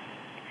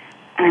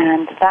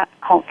 And that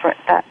concert,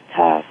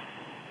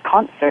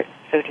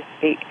 so to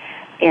speak,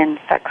 in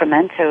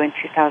Sacramento in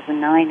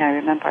 2009, I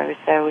remember I was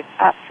there, was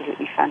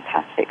absolutely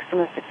fantastic. Some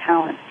of the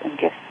talents and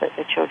gifts that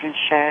the children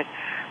shared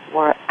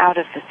were out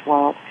of this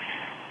world.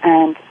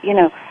 And,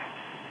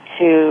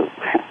 to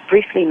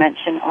briefly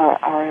mention,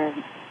 our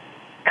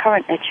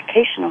current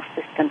educational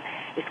system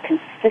is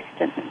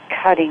consistent in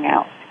cutting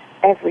out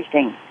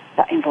everything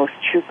that involves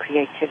true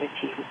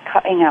creativity. We're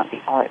cutting out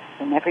the arts,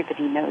 and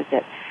everybody knows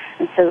it.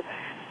 And so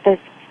there's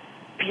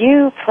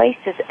few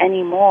places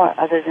anymore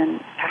other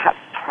than perhaps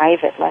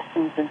private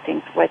lessons and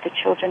things where the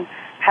children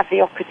have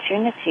the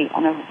opportunity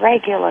on a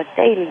regular,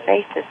 daily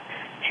basis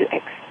to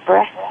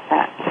express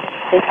that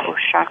sacral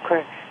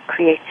chakra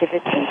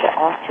creativity, the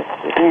artist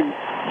within.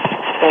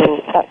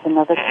 So that's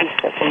another piece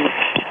that we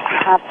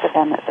have for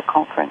them at the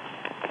conference.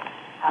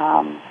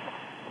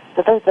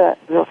 So those are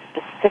real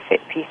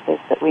specific pieces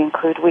that we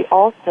include. We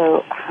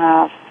also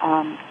have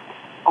on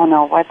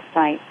our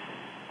website a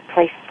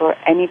place for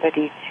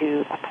anybody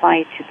to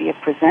apply to be a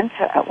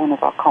presenter at one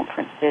of our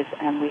conferences,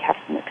 and we have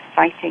some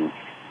exciting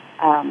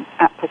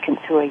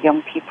applicants who are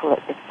young people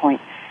at this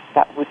point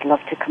that would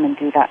love to come and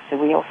do that. So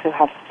we also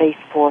have space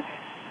for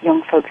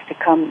young folks to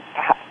come,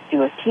 perhaps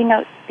do a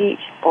keynote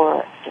speech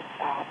or just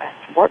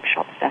a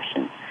workshop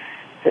session.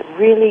 So it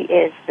really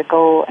is the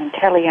goal, and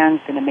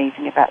Kellyanne's been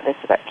amazing about this,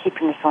 about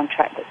keeping us on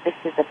track, that this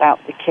is about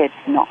the kids,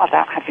 not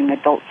about having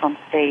adults on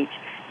stage,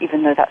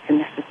 even though that's a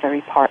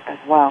necessary part as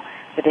well,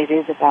 but it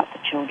is about the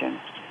children.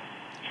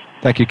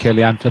 Thank you,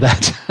 Kellyanne, for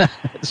that.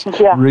 It's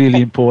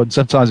really important.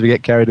 Sometimes we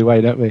get carried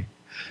away, don't we?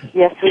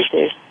 Yes, we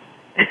do.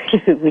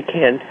 We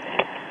can.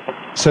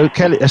 So,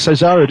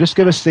 Zara, just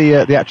give us the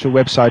actual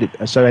website,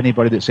 so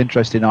anybody that's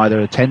interested in either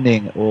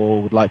attending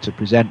or would like to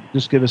present,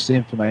 just give us the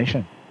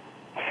information.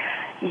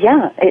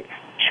 Yeah, it's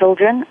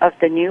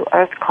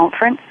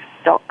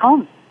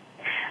childrenofthenewearthconference.com.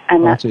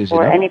 And that's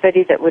for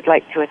anybody that would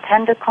like to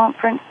attend a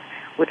conference,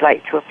 would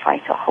like to apply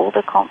to hold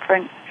a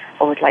conference,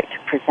 or would like to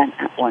present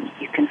at one.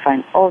 You can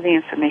find all the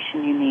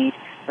information you need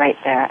right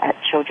there at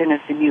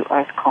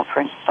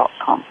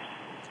childrenofthenewearthconference.com.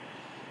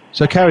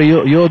 So, Carrie,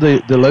 you're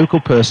the local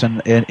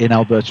person in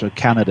Alberta,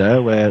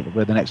 Canada, where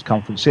the next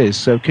conference is.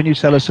 So can you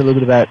tell us a little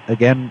bit about,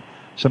 again,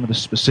 some of the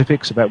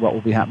specifics about what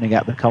will be happening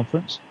at the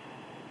conference?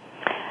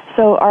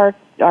 So our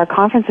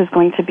conference is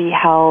going to be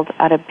held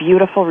at a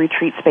beautiful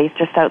retreat space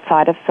just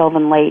outside of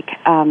Sylvan Lake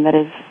that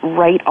is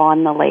right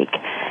on the lake.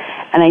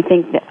 And I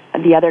think that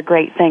the other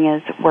great thing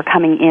is we're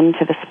coming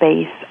into the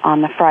space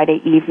on the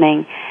Friday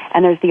evening,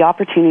 and there's the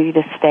opportunity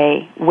to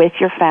stay with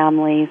your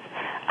families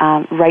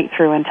right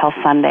through until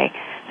Sunday.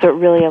 So it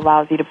really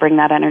allows you to bring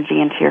that energy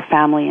into your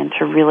family and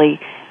to really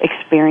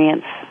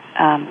experience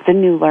the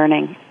new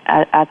learning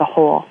as a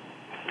whole.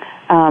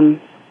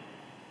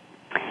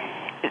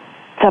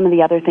 Some of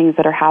the other things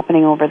that are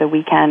happening over the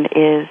weekend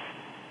is,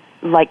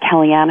 like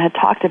Kellyanne had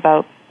talked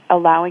about,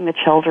 allowing the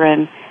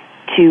children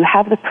to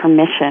have the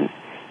permission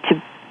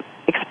to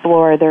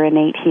explore their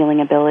innate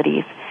healing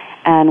abilities.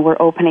 And we're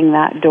opening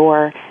that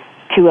door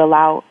to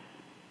allow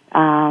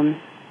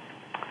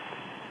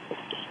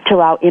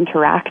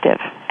interactive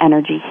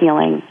energy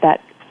healing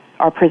that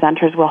our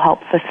presenters will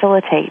help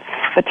facilitate,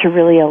 but to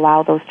really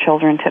allow those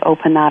children to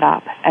open that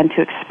up and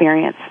to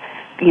experience,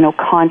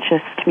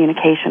 conscious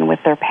communication with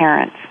their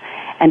parents,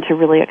 and to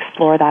really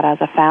explore that as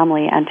a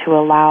family, and to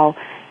allow,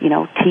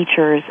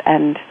 teachers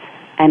and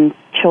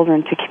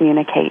children to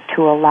communicate,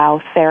 to allow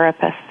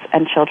therapists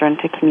and children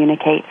to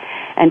communicate,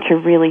 and to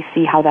really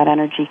see how that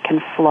energy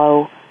can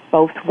flow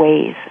both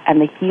ways,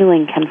 and the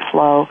healing can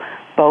flow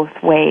both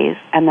ways,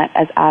 and that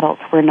as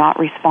adults we're not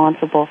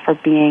responsible for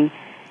being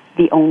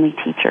the only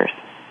teachers,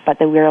 but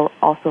that we're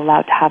also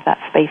allowed to have that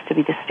space to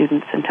be the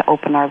students and to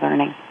open our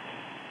learning.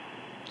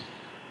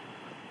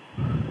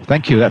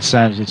 Thank you. That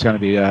sounds it's going to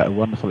be a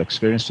wonderful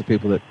experience for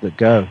people that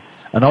go.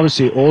 And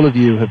obviously all of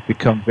you have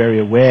become very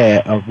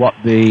aware of what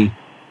the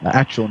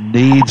actual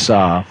needs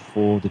are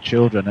for the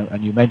children.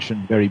 And you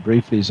mentioned very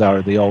briefly,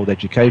 Zara, the old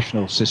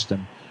educational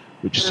system,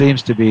 which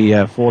seems to be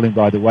falling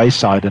by the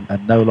wayside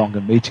and no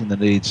longer meeting the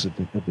needs of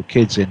the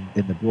kids in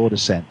the broader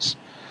sense.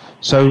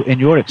 So in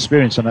your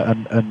experience,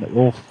 and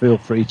all feel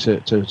free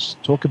to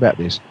talk about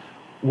this,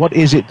 what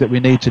is it that we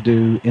need to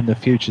do in the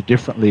future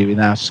differently in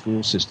our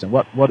school system?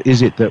 What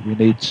is it that we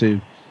need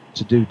to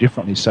do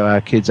differently so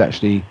our kids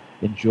actually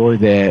enjoy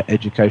their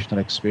educational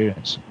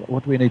experience?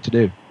 What do we need to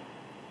do?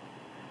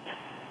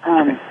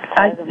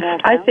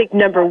 I think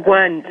number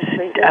one,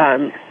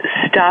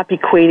 stop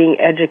equating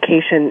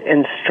education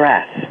and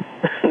stress.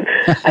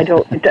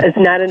 It's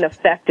not an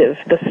effective,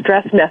 the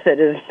stress method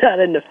is not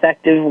an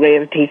effective way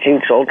of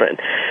teaching children.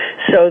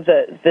 So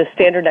the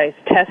standardized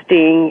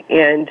testing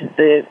and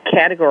the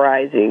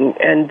categorizing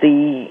and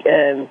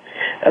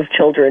of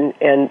children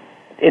and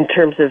in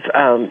terms of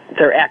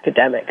their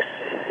academics,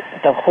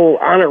 the whole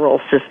honor roll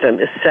system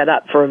is set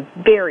up for a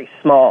very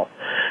small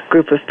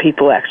group of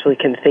people actually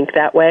can think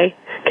that way,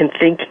 can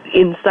think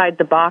inside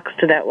the box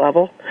to that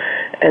level.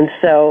 And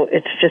so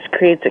it just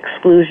creates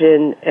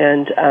exclusion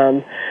and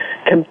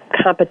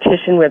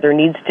competition where there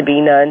needs to be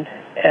none.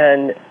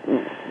 And,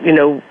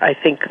 I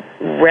think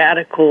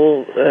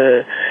radical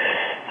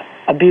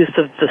abuse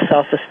of the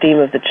self-esteem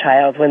of the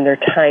child when they're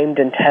timed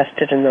and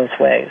tested in those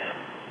ways.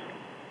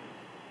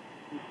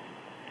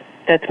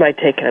 That's my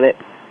take on it.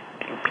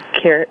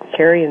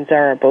 Carrie and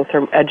Zara both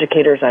are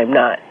educators. I'm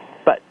not.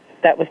 But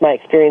that was my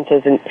experience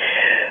as an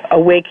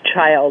awake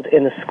child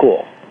in a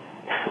school.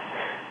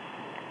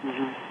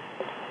 Mm-hmm.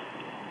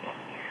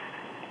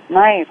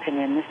 My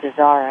opinion, this is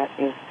Zara,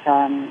 is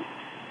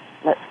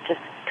let's just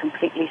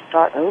completely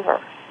start over.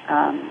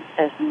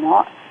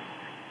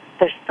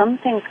 There's some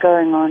things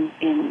going on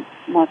in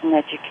modern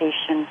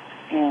education,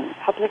 in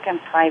public and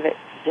private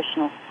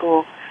traditional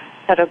school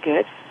that are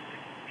good.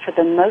 For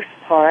the most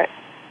part,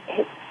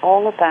 it's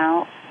all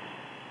about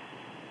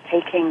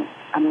taking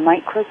a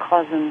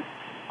microcosm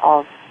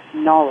of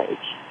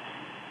knowledge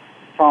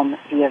from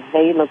the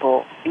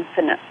available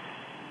infinite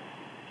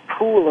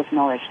pool of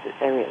knowledge that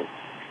there is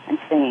and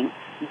saying,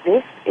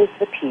 this is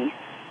the piece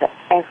that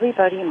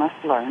everybody must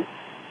learn,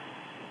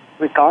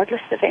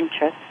 regardless of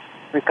interest,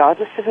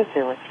 regardless of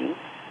ability,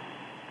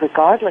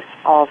 regardless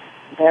of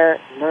their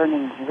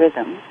learning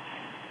rhythm.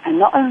 And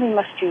not only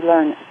must you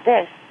learn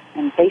this,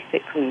 and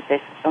basically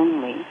this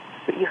only,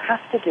 but you have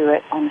to do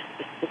it on a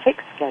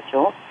specific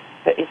schedule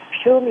that is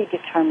purely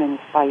determined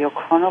by your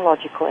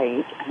chronological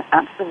age and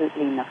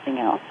absolutely nothing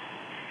else.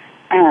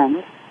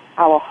 And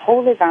our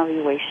whole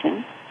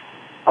evaluation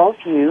of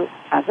you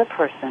as a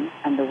person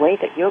and the way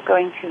that you're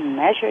going to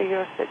measure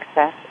your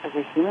success as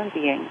a human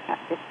being at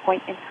this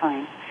point in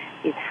time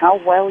is how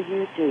well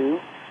you do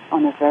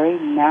on a very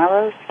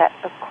narrow set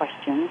of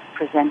questions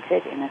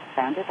presented in a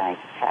standardized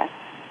test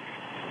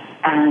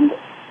and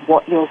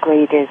what your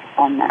grade is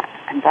on that.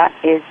 And that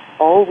is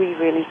all we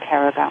really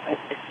care about at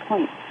this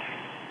point.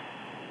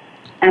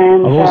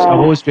 And I've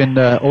always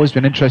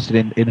been interested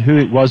in who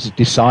it was that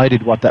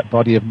decided what that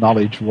body of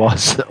knowledge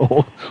was that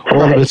all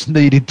of us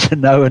needed to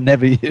know and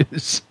never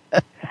use.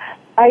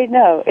 I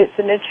know, it's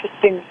an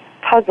interesting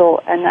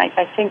puzzle, and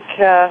I think,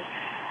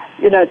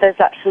 there's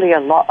actually a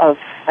lot of,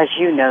 as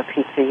you know,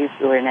 Peter, you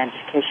were in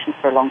education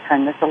for a long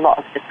time, there's a lot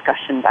of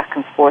discussion back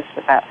and forth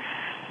about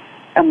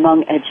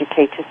among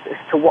educators as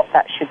to what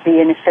that should be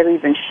and if there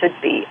even should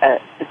be a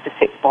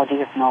specific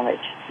body of knowledge,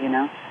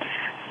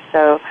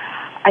 So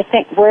I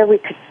think where we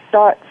could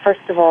start,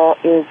 first of all,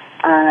 is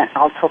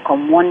I'll talk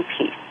on one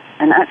piece.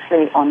 And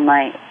actually on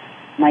my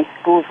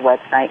school's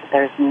website,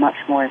 there's much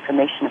more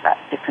information about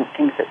different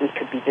things that we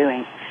could be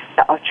doing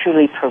that are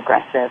truly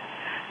progressive.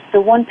 So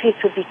one piece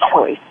would be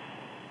choice.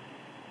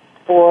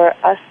 For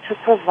us to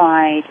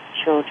provide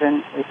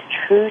children with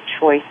true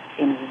choice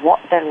in what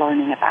they're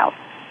learning about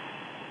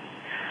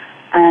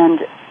and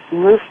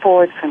move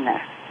forward from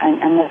there.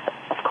 And there's,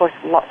 of course,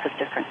 lots of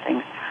different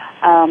things.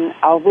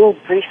 I will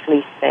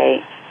briefly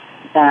say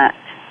that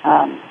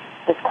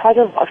there's quite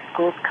a lot of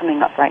schools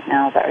coming up right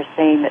now that are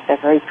saying that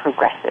they're very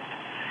progressive.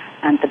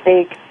 And the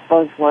big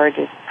buzzword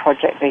is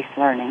project-based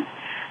learning.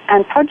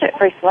 And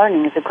project-based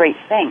learning is a great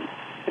thing,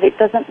 but it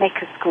doesn't make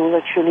a school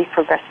a truly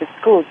progressive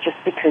school just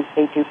because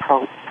they do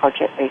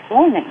project-based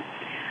learning.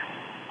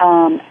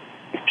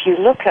 If you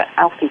look at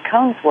Alfie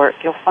Kohn's work,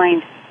 you'll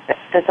find that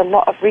there's a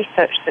lot of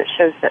research that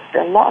shows that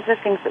a lot of the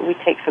things that we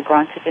take for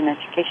granted in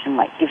education,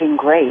 like giving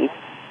grades,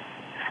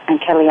 and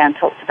Kellyanne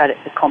talked about it,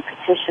 the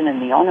competition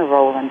and the honor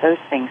roll and those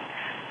things,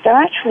 they're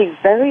actually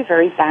very,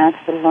 very bad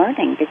for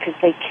learning because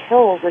they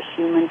kill the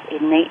human's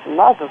innate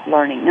love of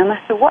learning. No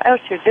matter what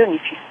else you're doing,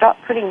 if you start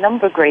putting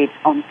number grades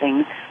on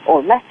things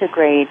or letter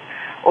grades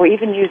or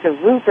even use a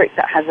rubric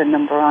that has a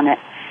number on it,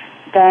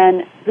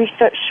 then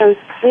research shows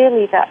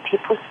clearly that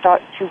people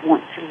start to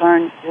want to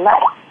learn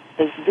less.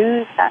 They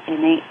lose that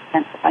innate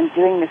sense of, I'm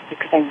doing this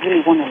because I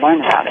really want to learn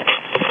about it.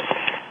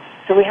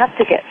 So we have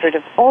to get rid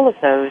of all of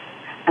those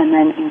and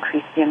then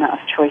increase the amount of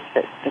choice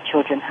that the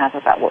children have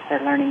about what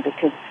they're learning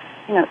because,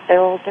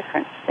 they're all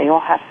different. They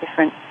all have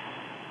different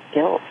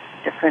skills,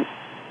 different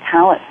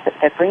talents that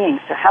they're bringing.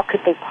 So how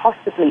could they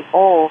possibly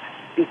all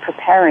be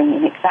preparing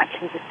in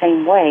exactly the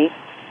same way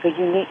for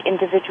unique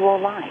individual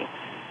lives?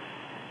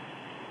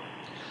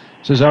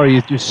 So Zara,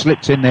 you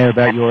slipped in there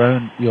about your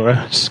own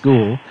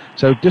school.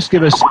 So just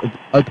give us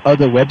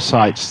other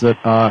websites that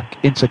are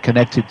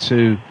interconnected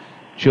to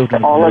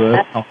Children of the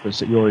Earth conference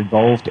that you're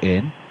involved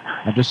in,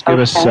 and just give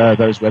us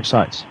those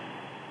websites.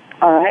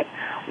 All right.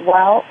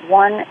 Well,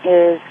 one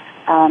is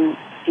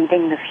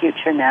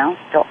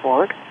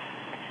feedingthefuturenow.org,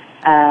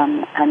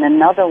 and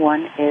another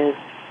one is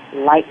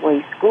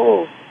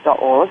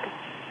lightwayschools.org,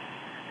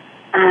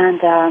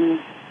 and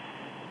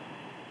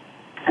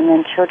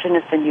then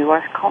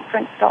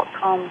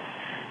childrenofthenewearthconference.com,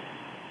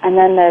 and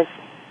then there's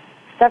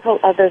several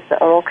others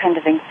that are all kind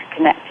of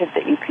interconnected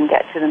that you can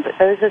get to them, but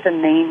those are the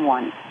main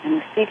ones. And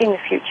the Feeding the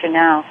Future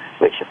Now,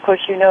 which of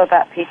course you know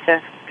about, Peter,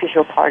 because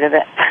you're part of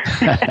it,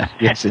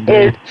 yes,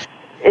 indeed.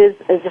 is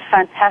a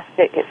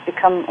fantastic, it's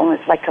become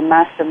almost like a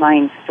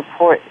mastermind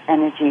support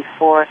energy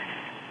for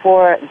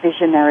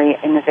visionary,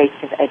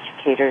 innovative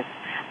educators,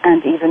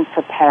 and even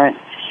for parents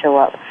to show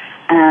up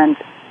and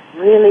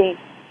really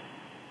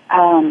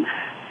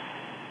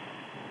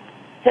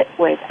sit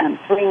with and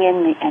bring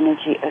in the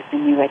energy of the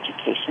new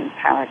education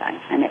paradigm,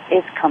 and it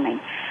is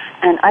coming.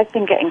 And I've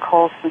been getting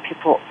calls from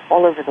people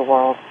all over the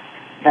world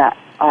that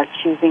are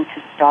choosing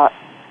to start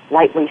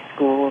lightweight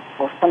schools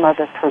or some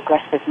other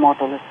progressive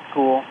model of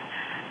school.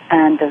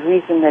 And the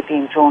reason they're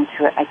being drawn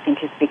to it, I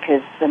think, is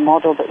because the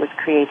model that was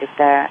created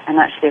there, and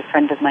actually a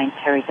friend of mine,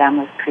 Terry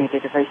Damler's,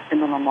 created a very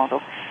similar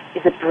model,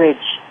 is a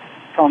bridge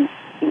from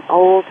the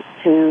old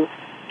to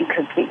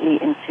completely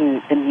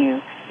into the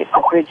new. It's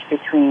a bridge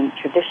between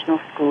traditional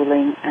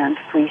schooling and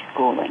free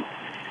schooling.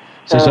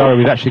 So Zara,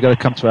 we've actually got to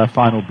come to our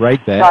final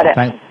break there.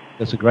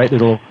 That's a great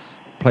little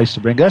place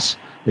to bring us.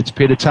 It's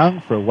Peter Tung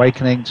for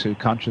Awakening to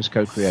Conscious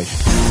Co-Creation.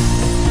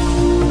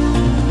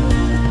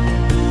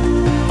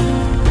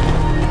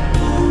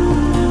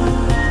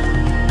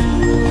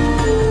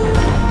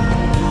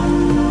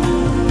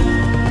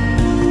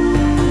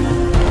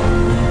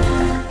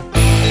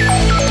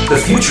 The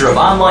future of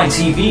online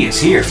TV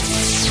is here.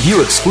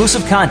 View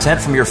exclusive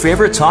content from your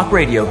favorite talk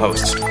radio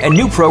hosts and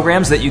new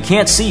programs that you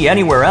can't see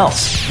anywhere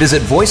else.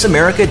 Visit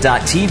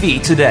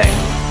voiceamerica.tv today.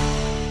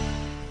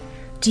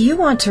 Do you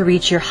want to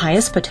reach your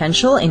highest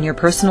potential in your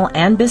personal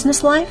and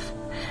business life?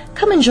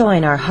 Come and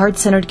join our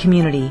heart-centered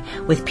community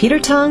with Peter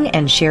Tung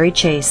and Sherry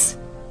Chase.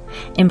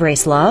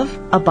 Embrace love,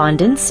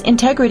 abundance,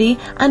 integrity,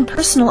 and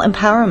personal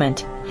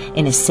empowerment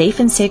in a safe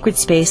and sacred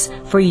space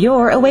for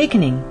your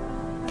awakening.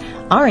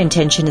 Our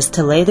intention is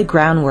to lay the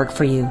groundwork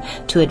for you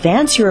to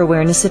advance your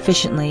awareness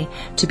sufficiently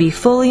to be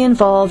fully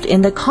involved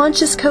in the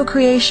conscious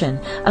co-creation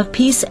of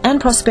peace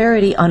and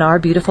prosperity on our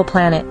beautiful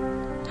planet.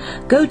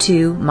 Go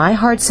to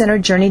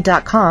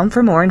myheartcenteredjourney.com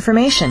for more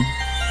information.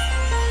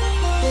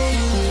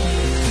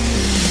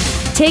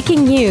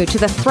 Taking you to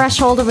the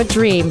threshold of a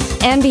dream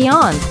and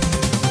beyond.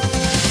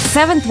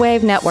 Seventh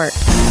Wave Network.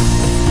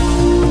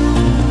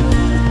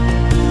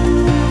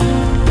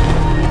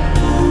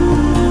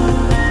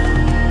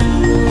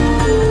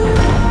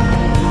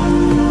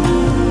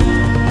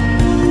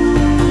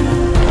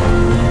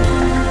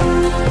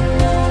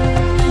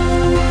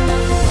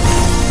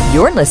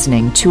 You're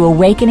listening to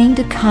Awakening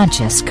to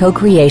Conscious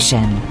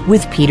Co-Creation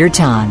with Peter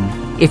Tung.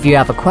 If you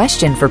have a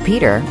question for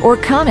Peter or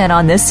comment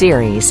on this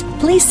series,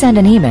 please send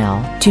an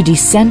email to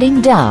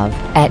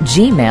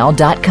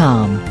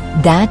descendingdove@gmail.com.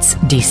 That's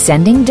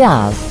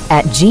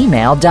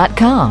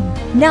descendingdove@gmail.com.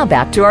 Now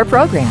back to our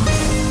program.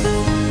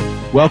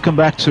 Welcome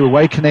back to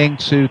Awakening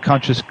to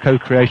Conscious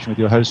Co-Creation with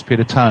your host,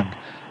 Peter Tung.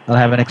 I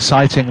have an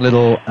exciting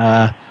little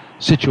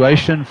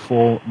situation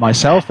for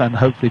myself and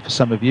hopefully for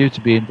some of you to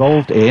be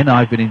involved in.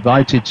 I've been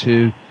invited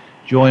to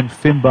join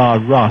Finbar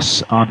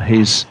Ross on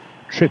his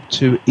trip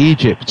to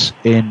Egypt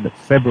in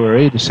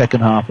February, the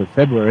second half of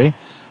February,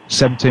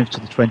 17th to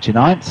the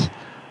 29th,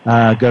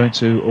 going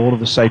to all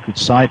of the sacred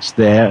sites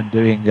there and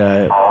doing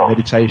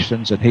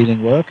meditations and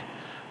healing work.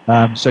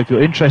 So if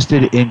you're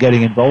interested in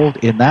getting involved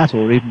in that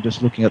or even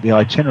just looking at the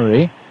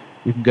itinerary,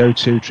 you can go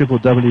to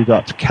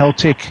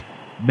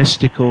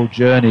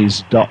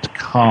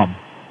www.celticmysticaljourneys.com,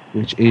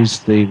 which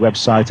is the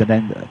website, and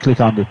then click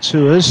on the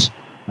tours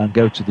and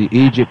go to the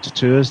Egypt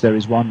tours. There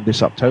is one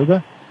this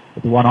October,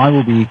 but the one I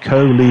will be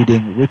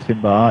co-leading with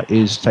Finbar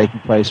is taking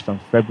place from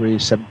February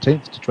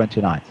 17th to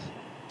 29th.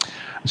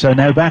 So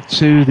now back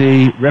to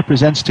the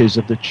representatives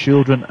of the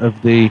Children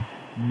of the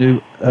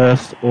New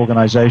Earth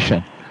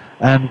organization.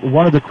 And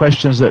one of the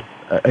questions that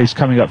is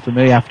coming up for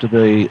me after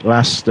the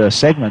last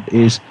segment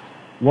is,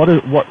 what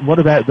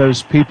about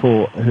those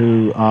people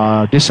who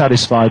are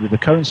dissatisfied with the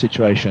current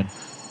situation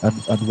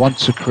and want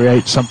to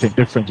create something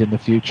different in the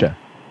future?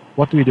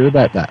 What do we do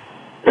about that?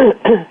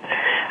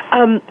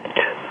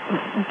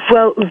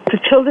 Well, the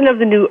Children of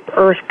the New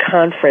Earth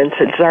Conference,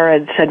 as Zara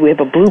had said, we have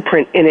a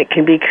blueprint and it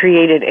can be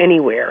created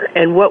anywhere.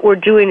 And what we're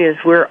doing is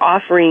we're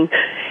offering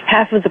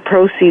half of the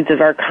proceeds of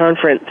our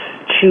conference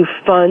to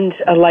fund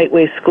a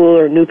Lightway school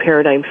or New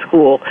Paradigm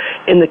school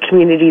in the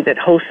community that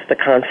hosts the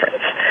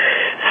conference.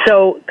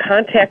 So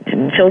contact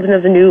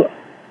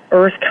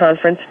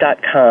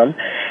childrenofthenewearthconference.com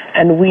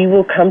and we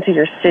will come to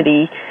your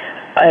city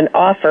and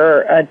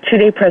offer a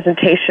 2-day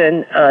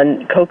presentation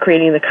on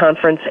co-creating the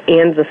conference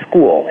and the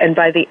school. And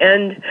by the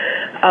end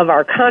of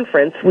our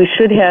conference, we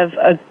should have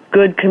a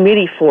good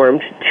committee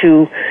formed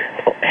to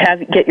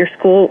get your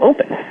school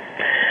open.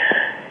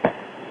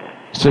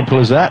 Simple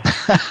as that.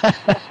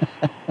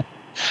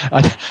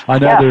 I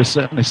know there are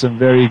certainly some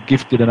very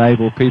gifted and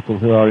able people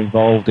who are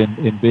involved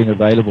in being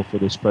available for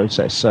this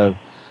process. So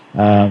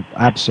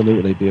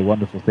absolutely be a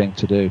wonderful thing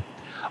to do.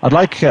 I'd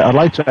like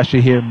to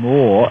actually hear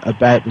more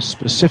about the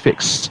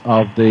specifics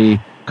of the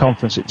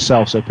conference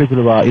itself. So people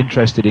who are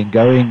interested in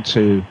going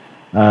to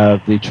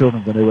the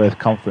Children of the New Earth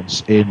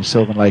Conference in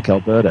Sylvan Lake,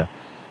 Alberta.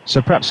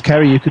 So perhaps,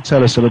 Carrie, you could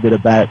tell us a little bit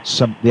about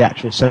the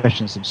actual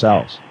sessions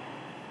themselves.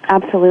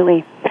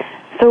 Absolutely.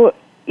 So,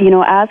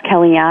 as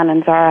Kellyanne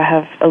and Zara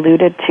have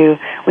alluded to,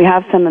 we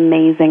have some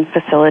amazing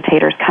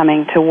facilitators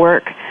coming to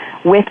work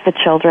with the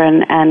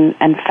children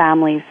and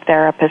families,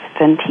 therapists,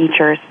 and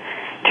teachers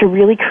to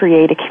really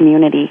create a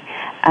community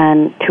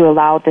and to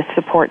allow this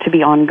support to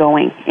be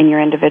ongoing in your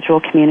individual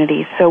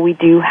communities. So we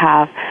do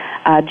have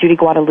Judy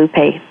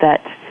Guadalupe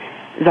that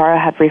Zara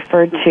had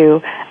referred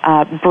to,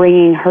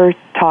 bringing her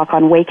talk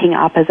on waking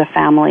up as a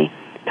family,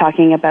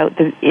 talking about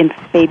the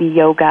baby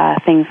yoga,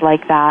 things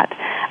like that,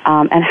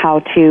 and how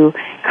to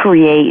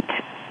create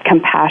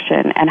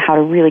compassion and how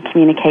to really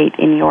communicate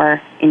in your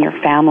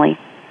family.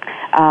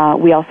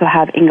 We also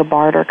have Inga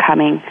Barter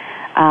coming.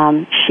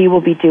 She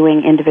will be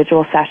doing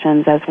individual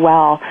sessions as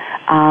well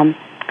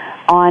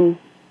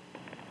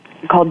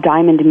called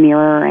Diamond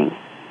Mirroring,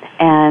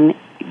 and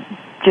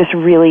just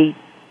really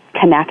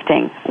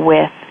connecting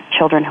with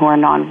children who are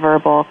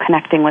nonverbal,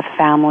 connecting with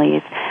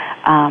families.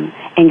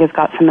 Inga's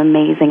got some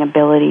amazing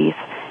abilities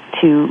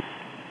to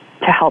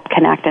help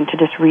connect and to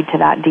just read to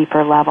that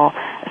deeper level.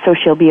 So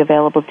she'll be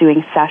available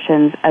doing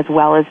sessions as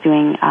well as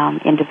doing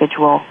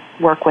individual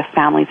work with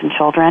families and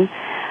children.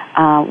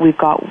 We've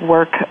got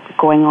work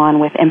going on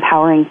with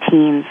empowering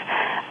teens.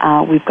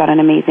 We've got an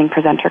amazing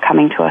presenter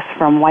coming to us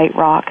from White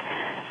Rock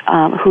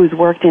who's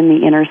worked in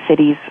the inner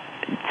cities,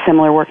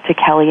 similar work to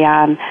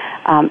Kellyanne,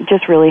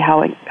 just really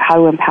how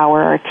to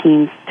empower our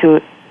teens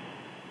to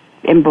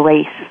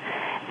embrace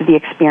the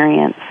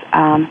experience.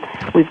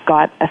 We've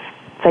got a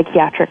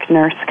psychiatric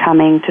nurse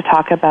coming to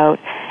talk about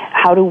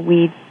how do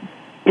we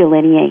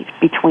delineate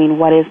between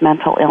what is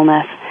mental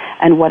illness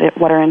and what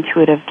are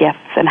intuitive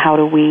gifts, and how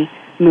do we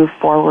move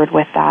forward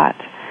with that.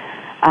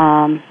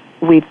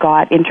 We've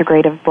got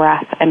integrative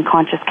breath and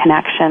conscious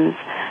connections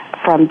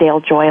from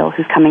Dale Joyle,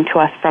 who's coming to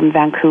us from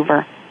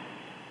Vancouver.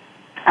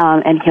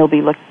 And he'll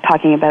be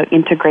talking about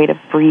integrative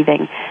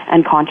breathing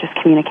and conscious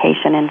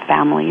communication in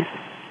families.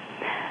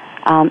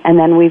 And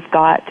then we've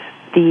got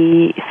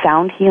the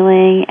sound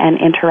healing and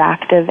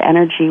interactive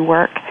energy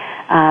work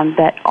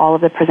that all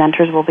of the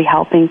presenters will be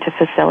helping to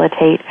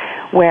facilitate,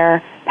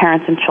 where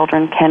parents and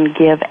children can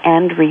give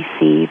and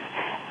receive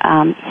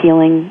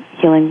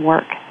healing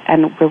work.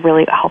 And we're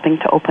really helping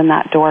to open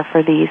that door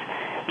for these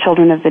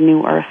children of the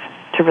new earth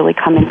to really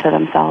come into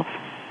themselves.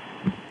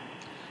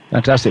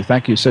 Fantastic,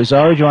 thank you. So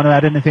Zara, do you want to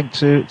add anything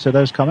to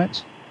those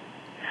comments?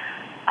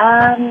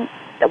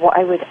 What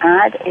I would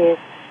add is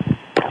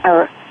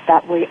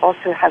that we're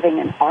also having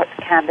an art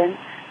cabin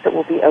that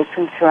will be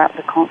open throughout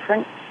the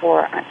conference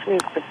for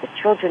the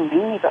children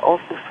mainly, but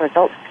also for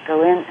adults to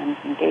go in and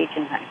engage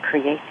in that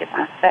creative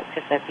aspect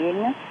of their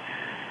beingness.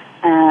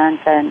 And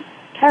then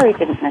Carrie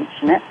didn't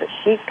mention it, but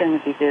she's going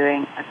to be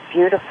doing a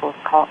beautiful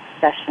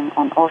session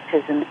on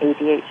autism,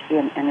 ADHD,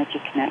 and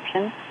energy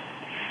connections.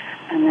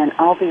 And then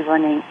I'll be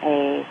running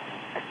a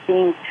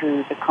theme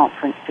through the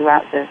conference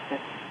throughout the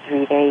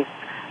 3 days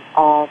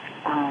of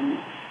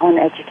on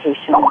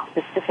education,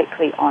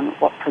 specifically on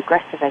what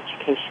progressive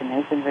education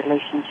is in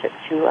relationship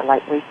to a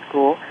lightweight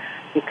school,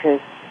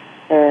 because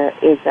there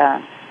is a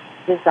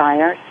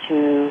desire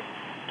to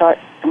start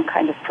some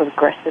kind of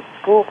progressive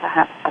school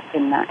perhaps up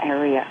in that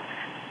area.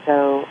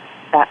 So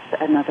that's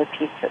another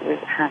piece that we're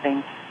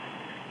having.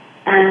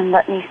 And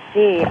let me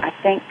see, I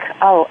think,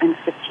 and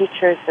for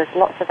teachers, there's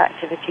lots of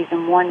activities,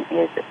 and one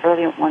is a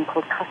brilliant one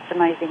called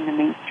Customizing the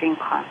Mainstream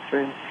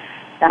Classroom.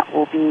 That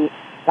will be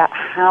about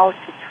how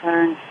to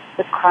turn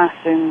the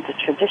classroom, the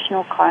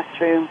traditional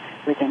classroom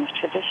within a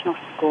traditional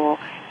school,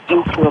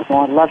 into a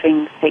more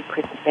loving,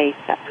 sacred space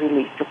that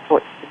really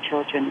supports the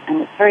children.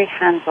 And it's very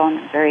hands-on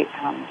and very,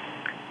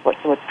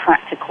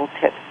 practical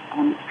tips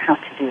on how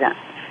to do that.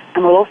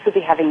 And we'll also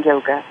be having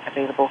yoga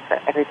available for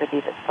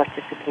everybody that's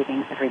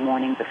participating every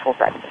morning before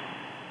breakfast.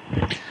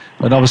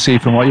 And obviously,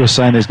 from what you're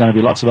saying, there's going to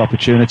be lots of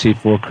opportunity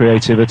for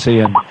creativity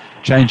and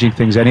changing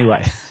things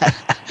anyway.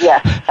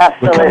 Yes,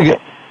 absolutely.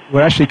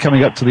 we're actually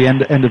coming up to the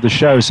end of the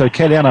show. So,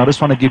 Kellyanne, I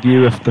just want to give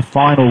you the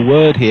final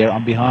word here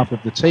on behalf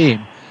of the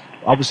team.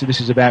 Obviously, this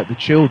is about the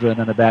children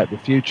and about the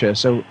future.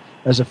 So,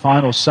 as a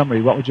final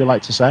summary, what would you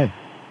like to say?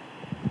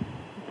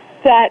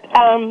 That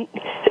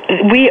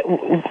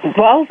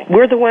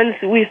we're the ones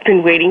we've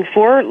been waiting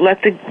for.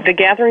 Let the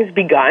gathering's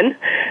begun,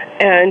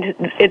 and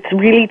it's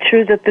really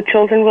true that the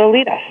children will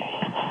lead us.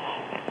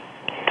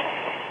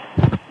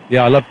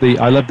 Yeah, I love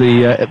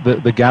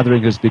the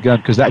gathering has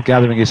begun, because that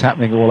gathering is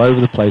happening all over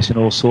the place in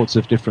all sorts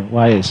of different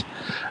ways.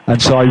 And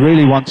so I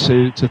really want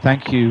to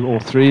thank you, all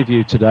three of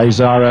you today,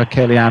 Zara,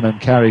 Kellyanne and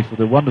Carrie, for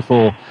the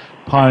wonderful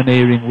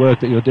pioneering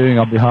work that you're doing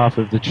on behalf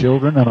of the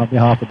children and on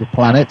behalf of the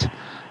planet.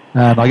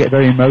 And I get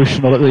very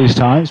emotional at these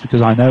times,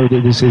 because I know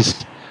that this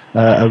is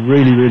a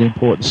really, really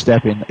important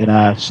step in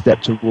our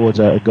step towards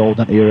a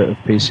golden era of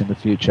peace in the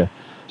future.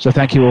 So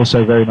thank you all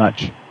so very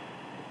much.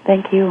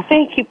 Thank you.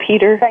 Thank you,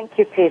 Peter. Thank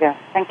you, Peter.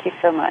 Thank you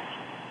so much.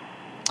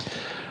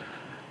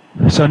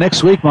 So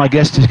next week, my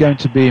guest is going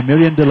to be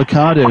Miriam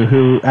Delicado,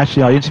 who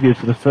actually I interviewed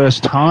for the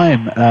first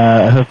time,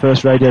 her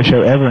first radio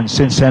show ever, and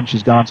since then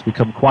she's gone to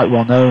become quite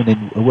well known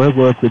in her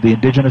work with the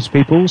indigenous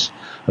peoples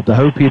of the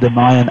Hopi, the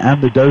Mayan,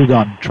 and the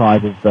Dogon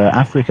tribe of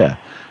Africa.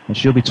 And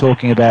she'll be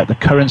talking about the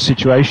current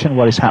situation,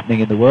 what is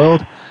happening in the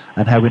world,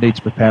 and how we need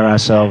to prepare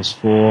ourselves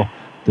for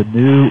the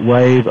new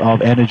wave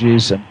of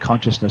energies and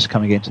consciousness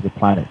coming into the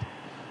planet.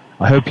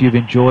 I hope you've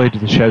enjoyed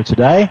the show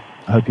today.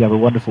 I hope you have a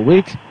wonderful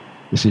week.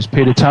 This is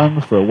Peter Tung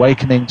for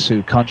Awakening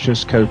to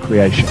Conscious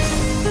Co-Creation.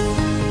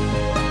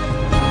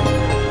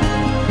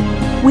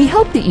 We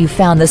hope that you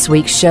found this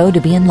week's show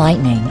to be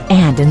enlightening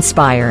and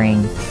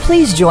inspiring.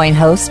 Please join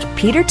host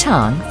Peter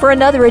Tung for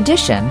another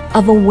edition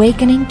of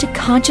Awakening to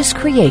Conscious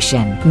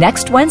Creation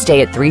next Wednesday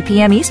at 3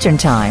 p.m. Eastern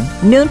Time,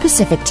 noon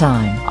Pacific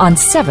Time on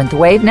 7th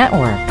Wave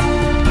Network.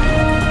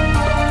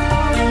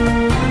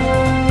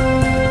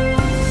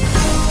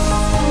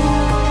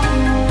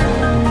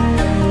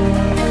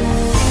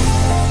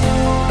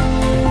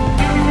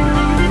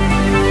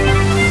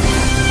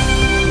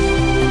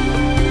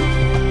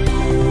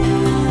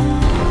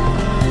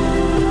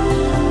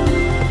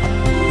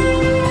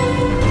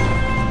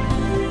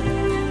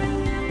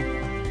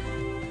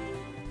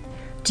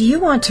 Do you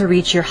want to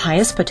reach your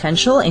highest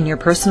potential in your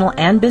personal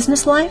and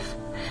business life?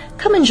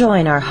 Come and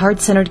join our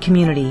heart-centered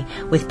community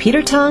with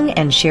Peter Tung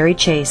and Sherry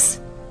Chase.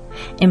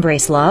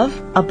 Embrace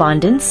love,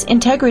 abundance,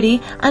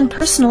 integrity, and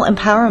personal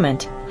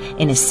empowerment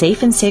in a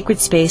safe and sacred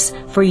space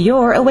for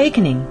your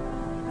awakening.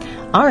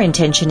 Our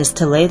intention is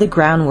to lay the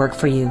groundwork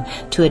for you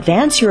to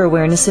advance your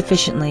awareness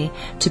sufficiently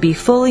to be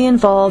fully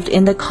involved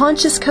in the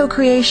conscious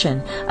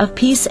co-creation of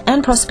peace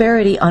and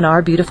prosperity on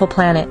our beautiful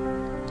planet.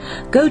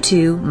 Go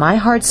to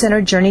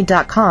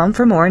myheartcenteredjourney.com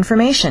for more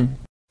information.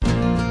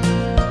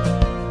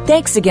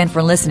 Thanks again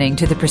for listening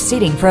to the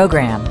preceding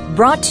program,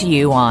 brought to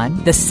you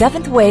on the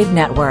 7th Wave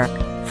Network.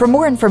 For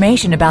more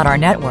information about our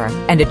network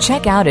and to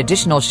check out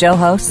additional show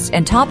hosts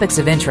and topics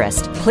of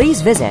interest,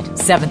 please visit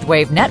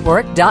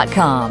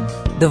 7thwavenetwork.com.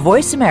 The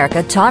Voice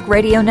America Talk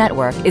Radio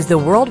Network is the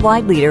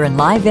worldwide leader in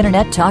live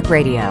Internet talk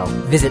radio.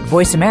 Visit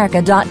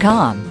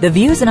voiceamerica.com. The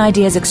views and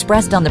ideas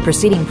expressed on the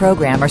preceding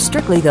program are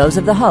strictly those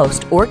of the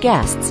host or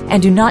guests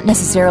and do not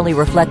necessarily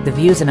reflect the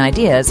views and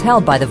ideas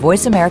held by the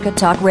Voice America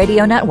Talk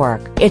Radio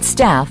Network, its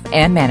staff,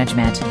 and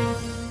management.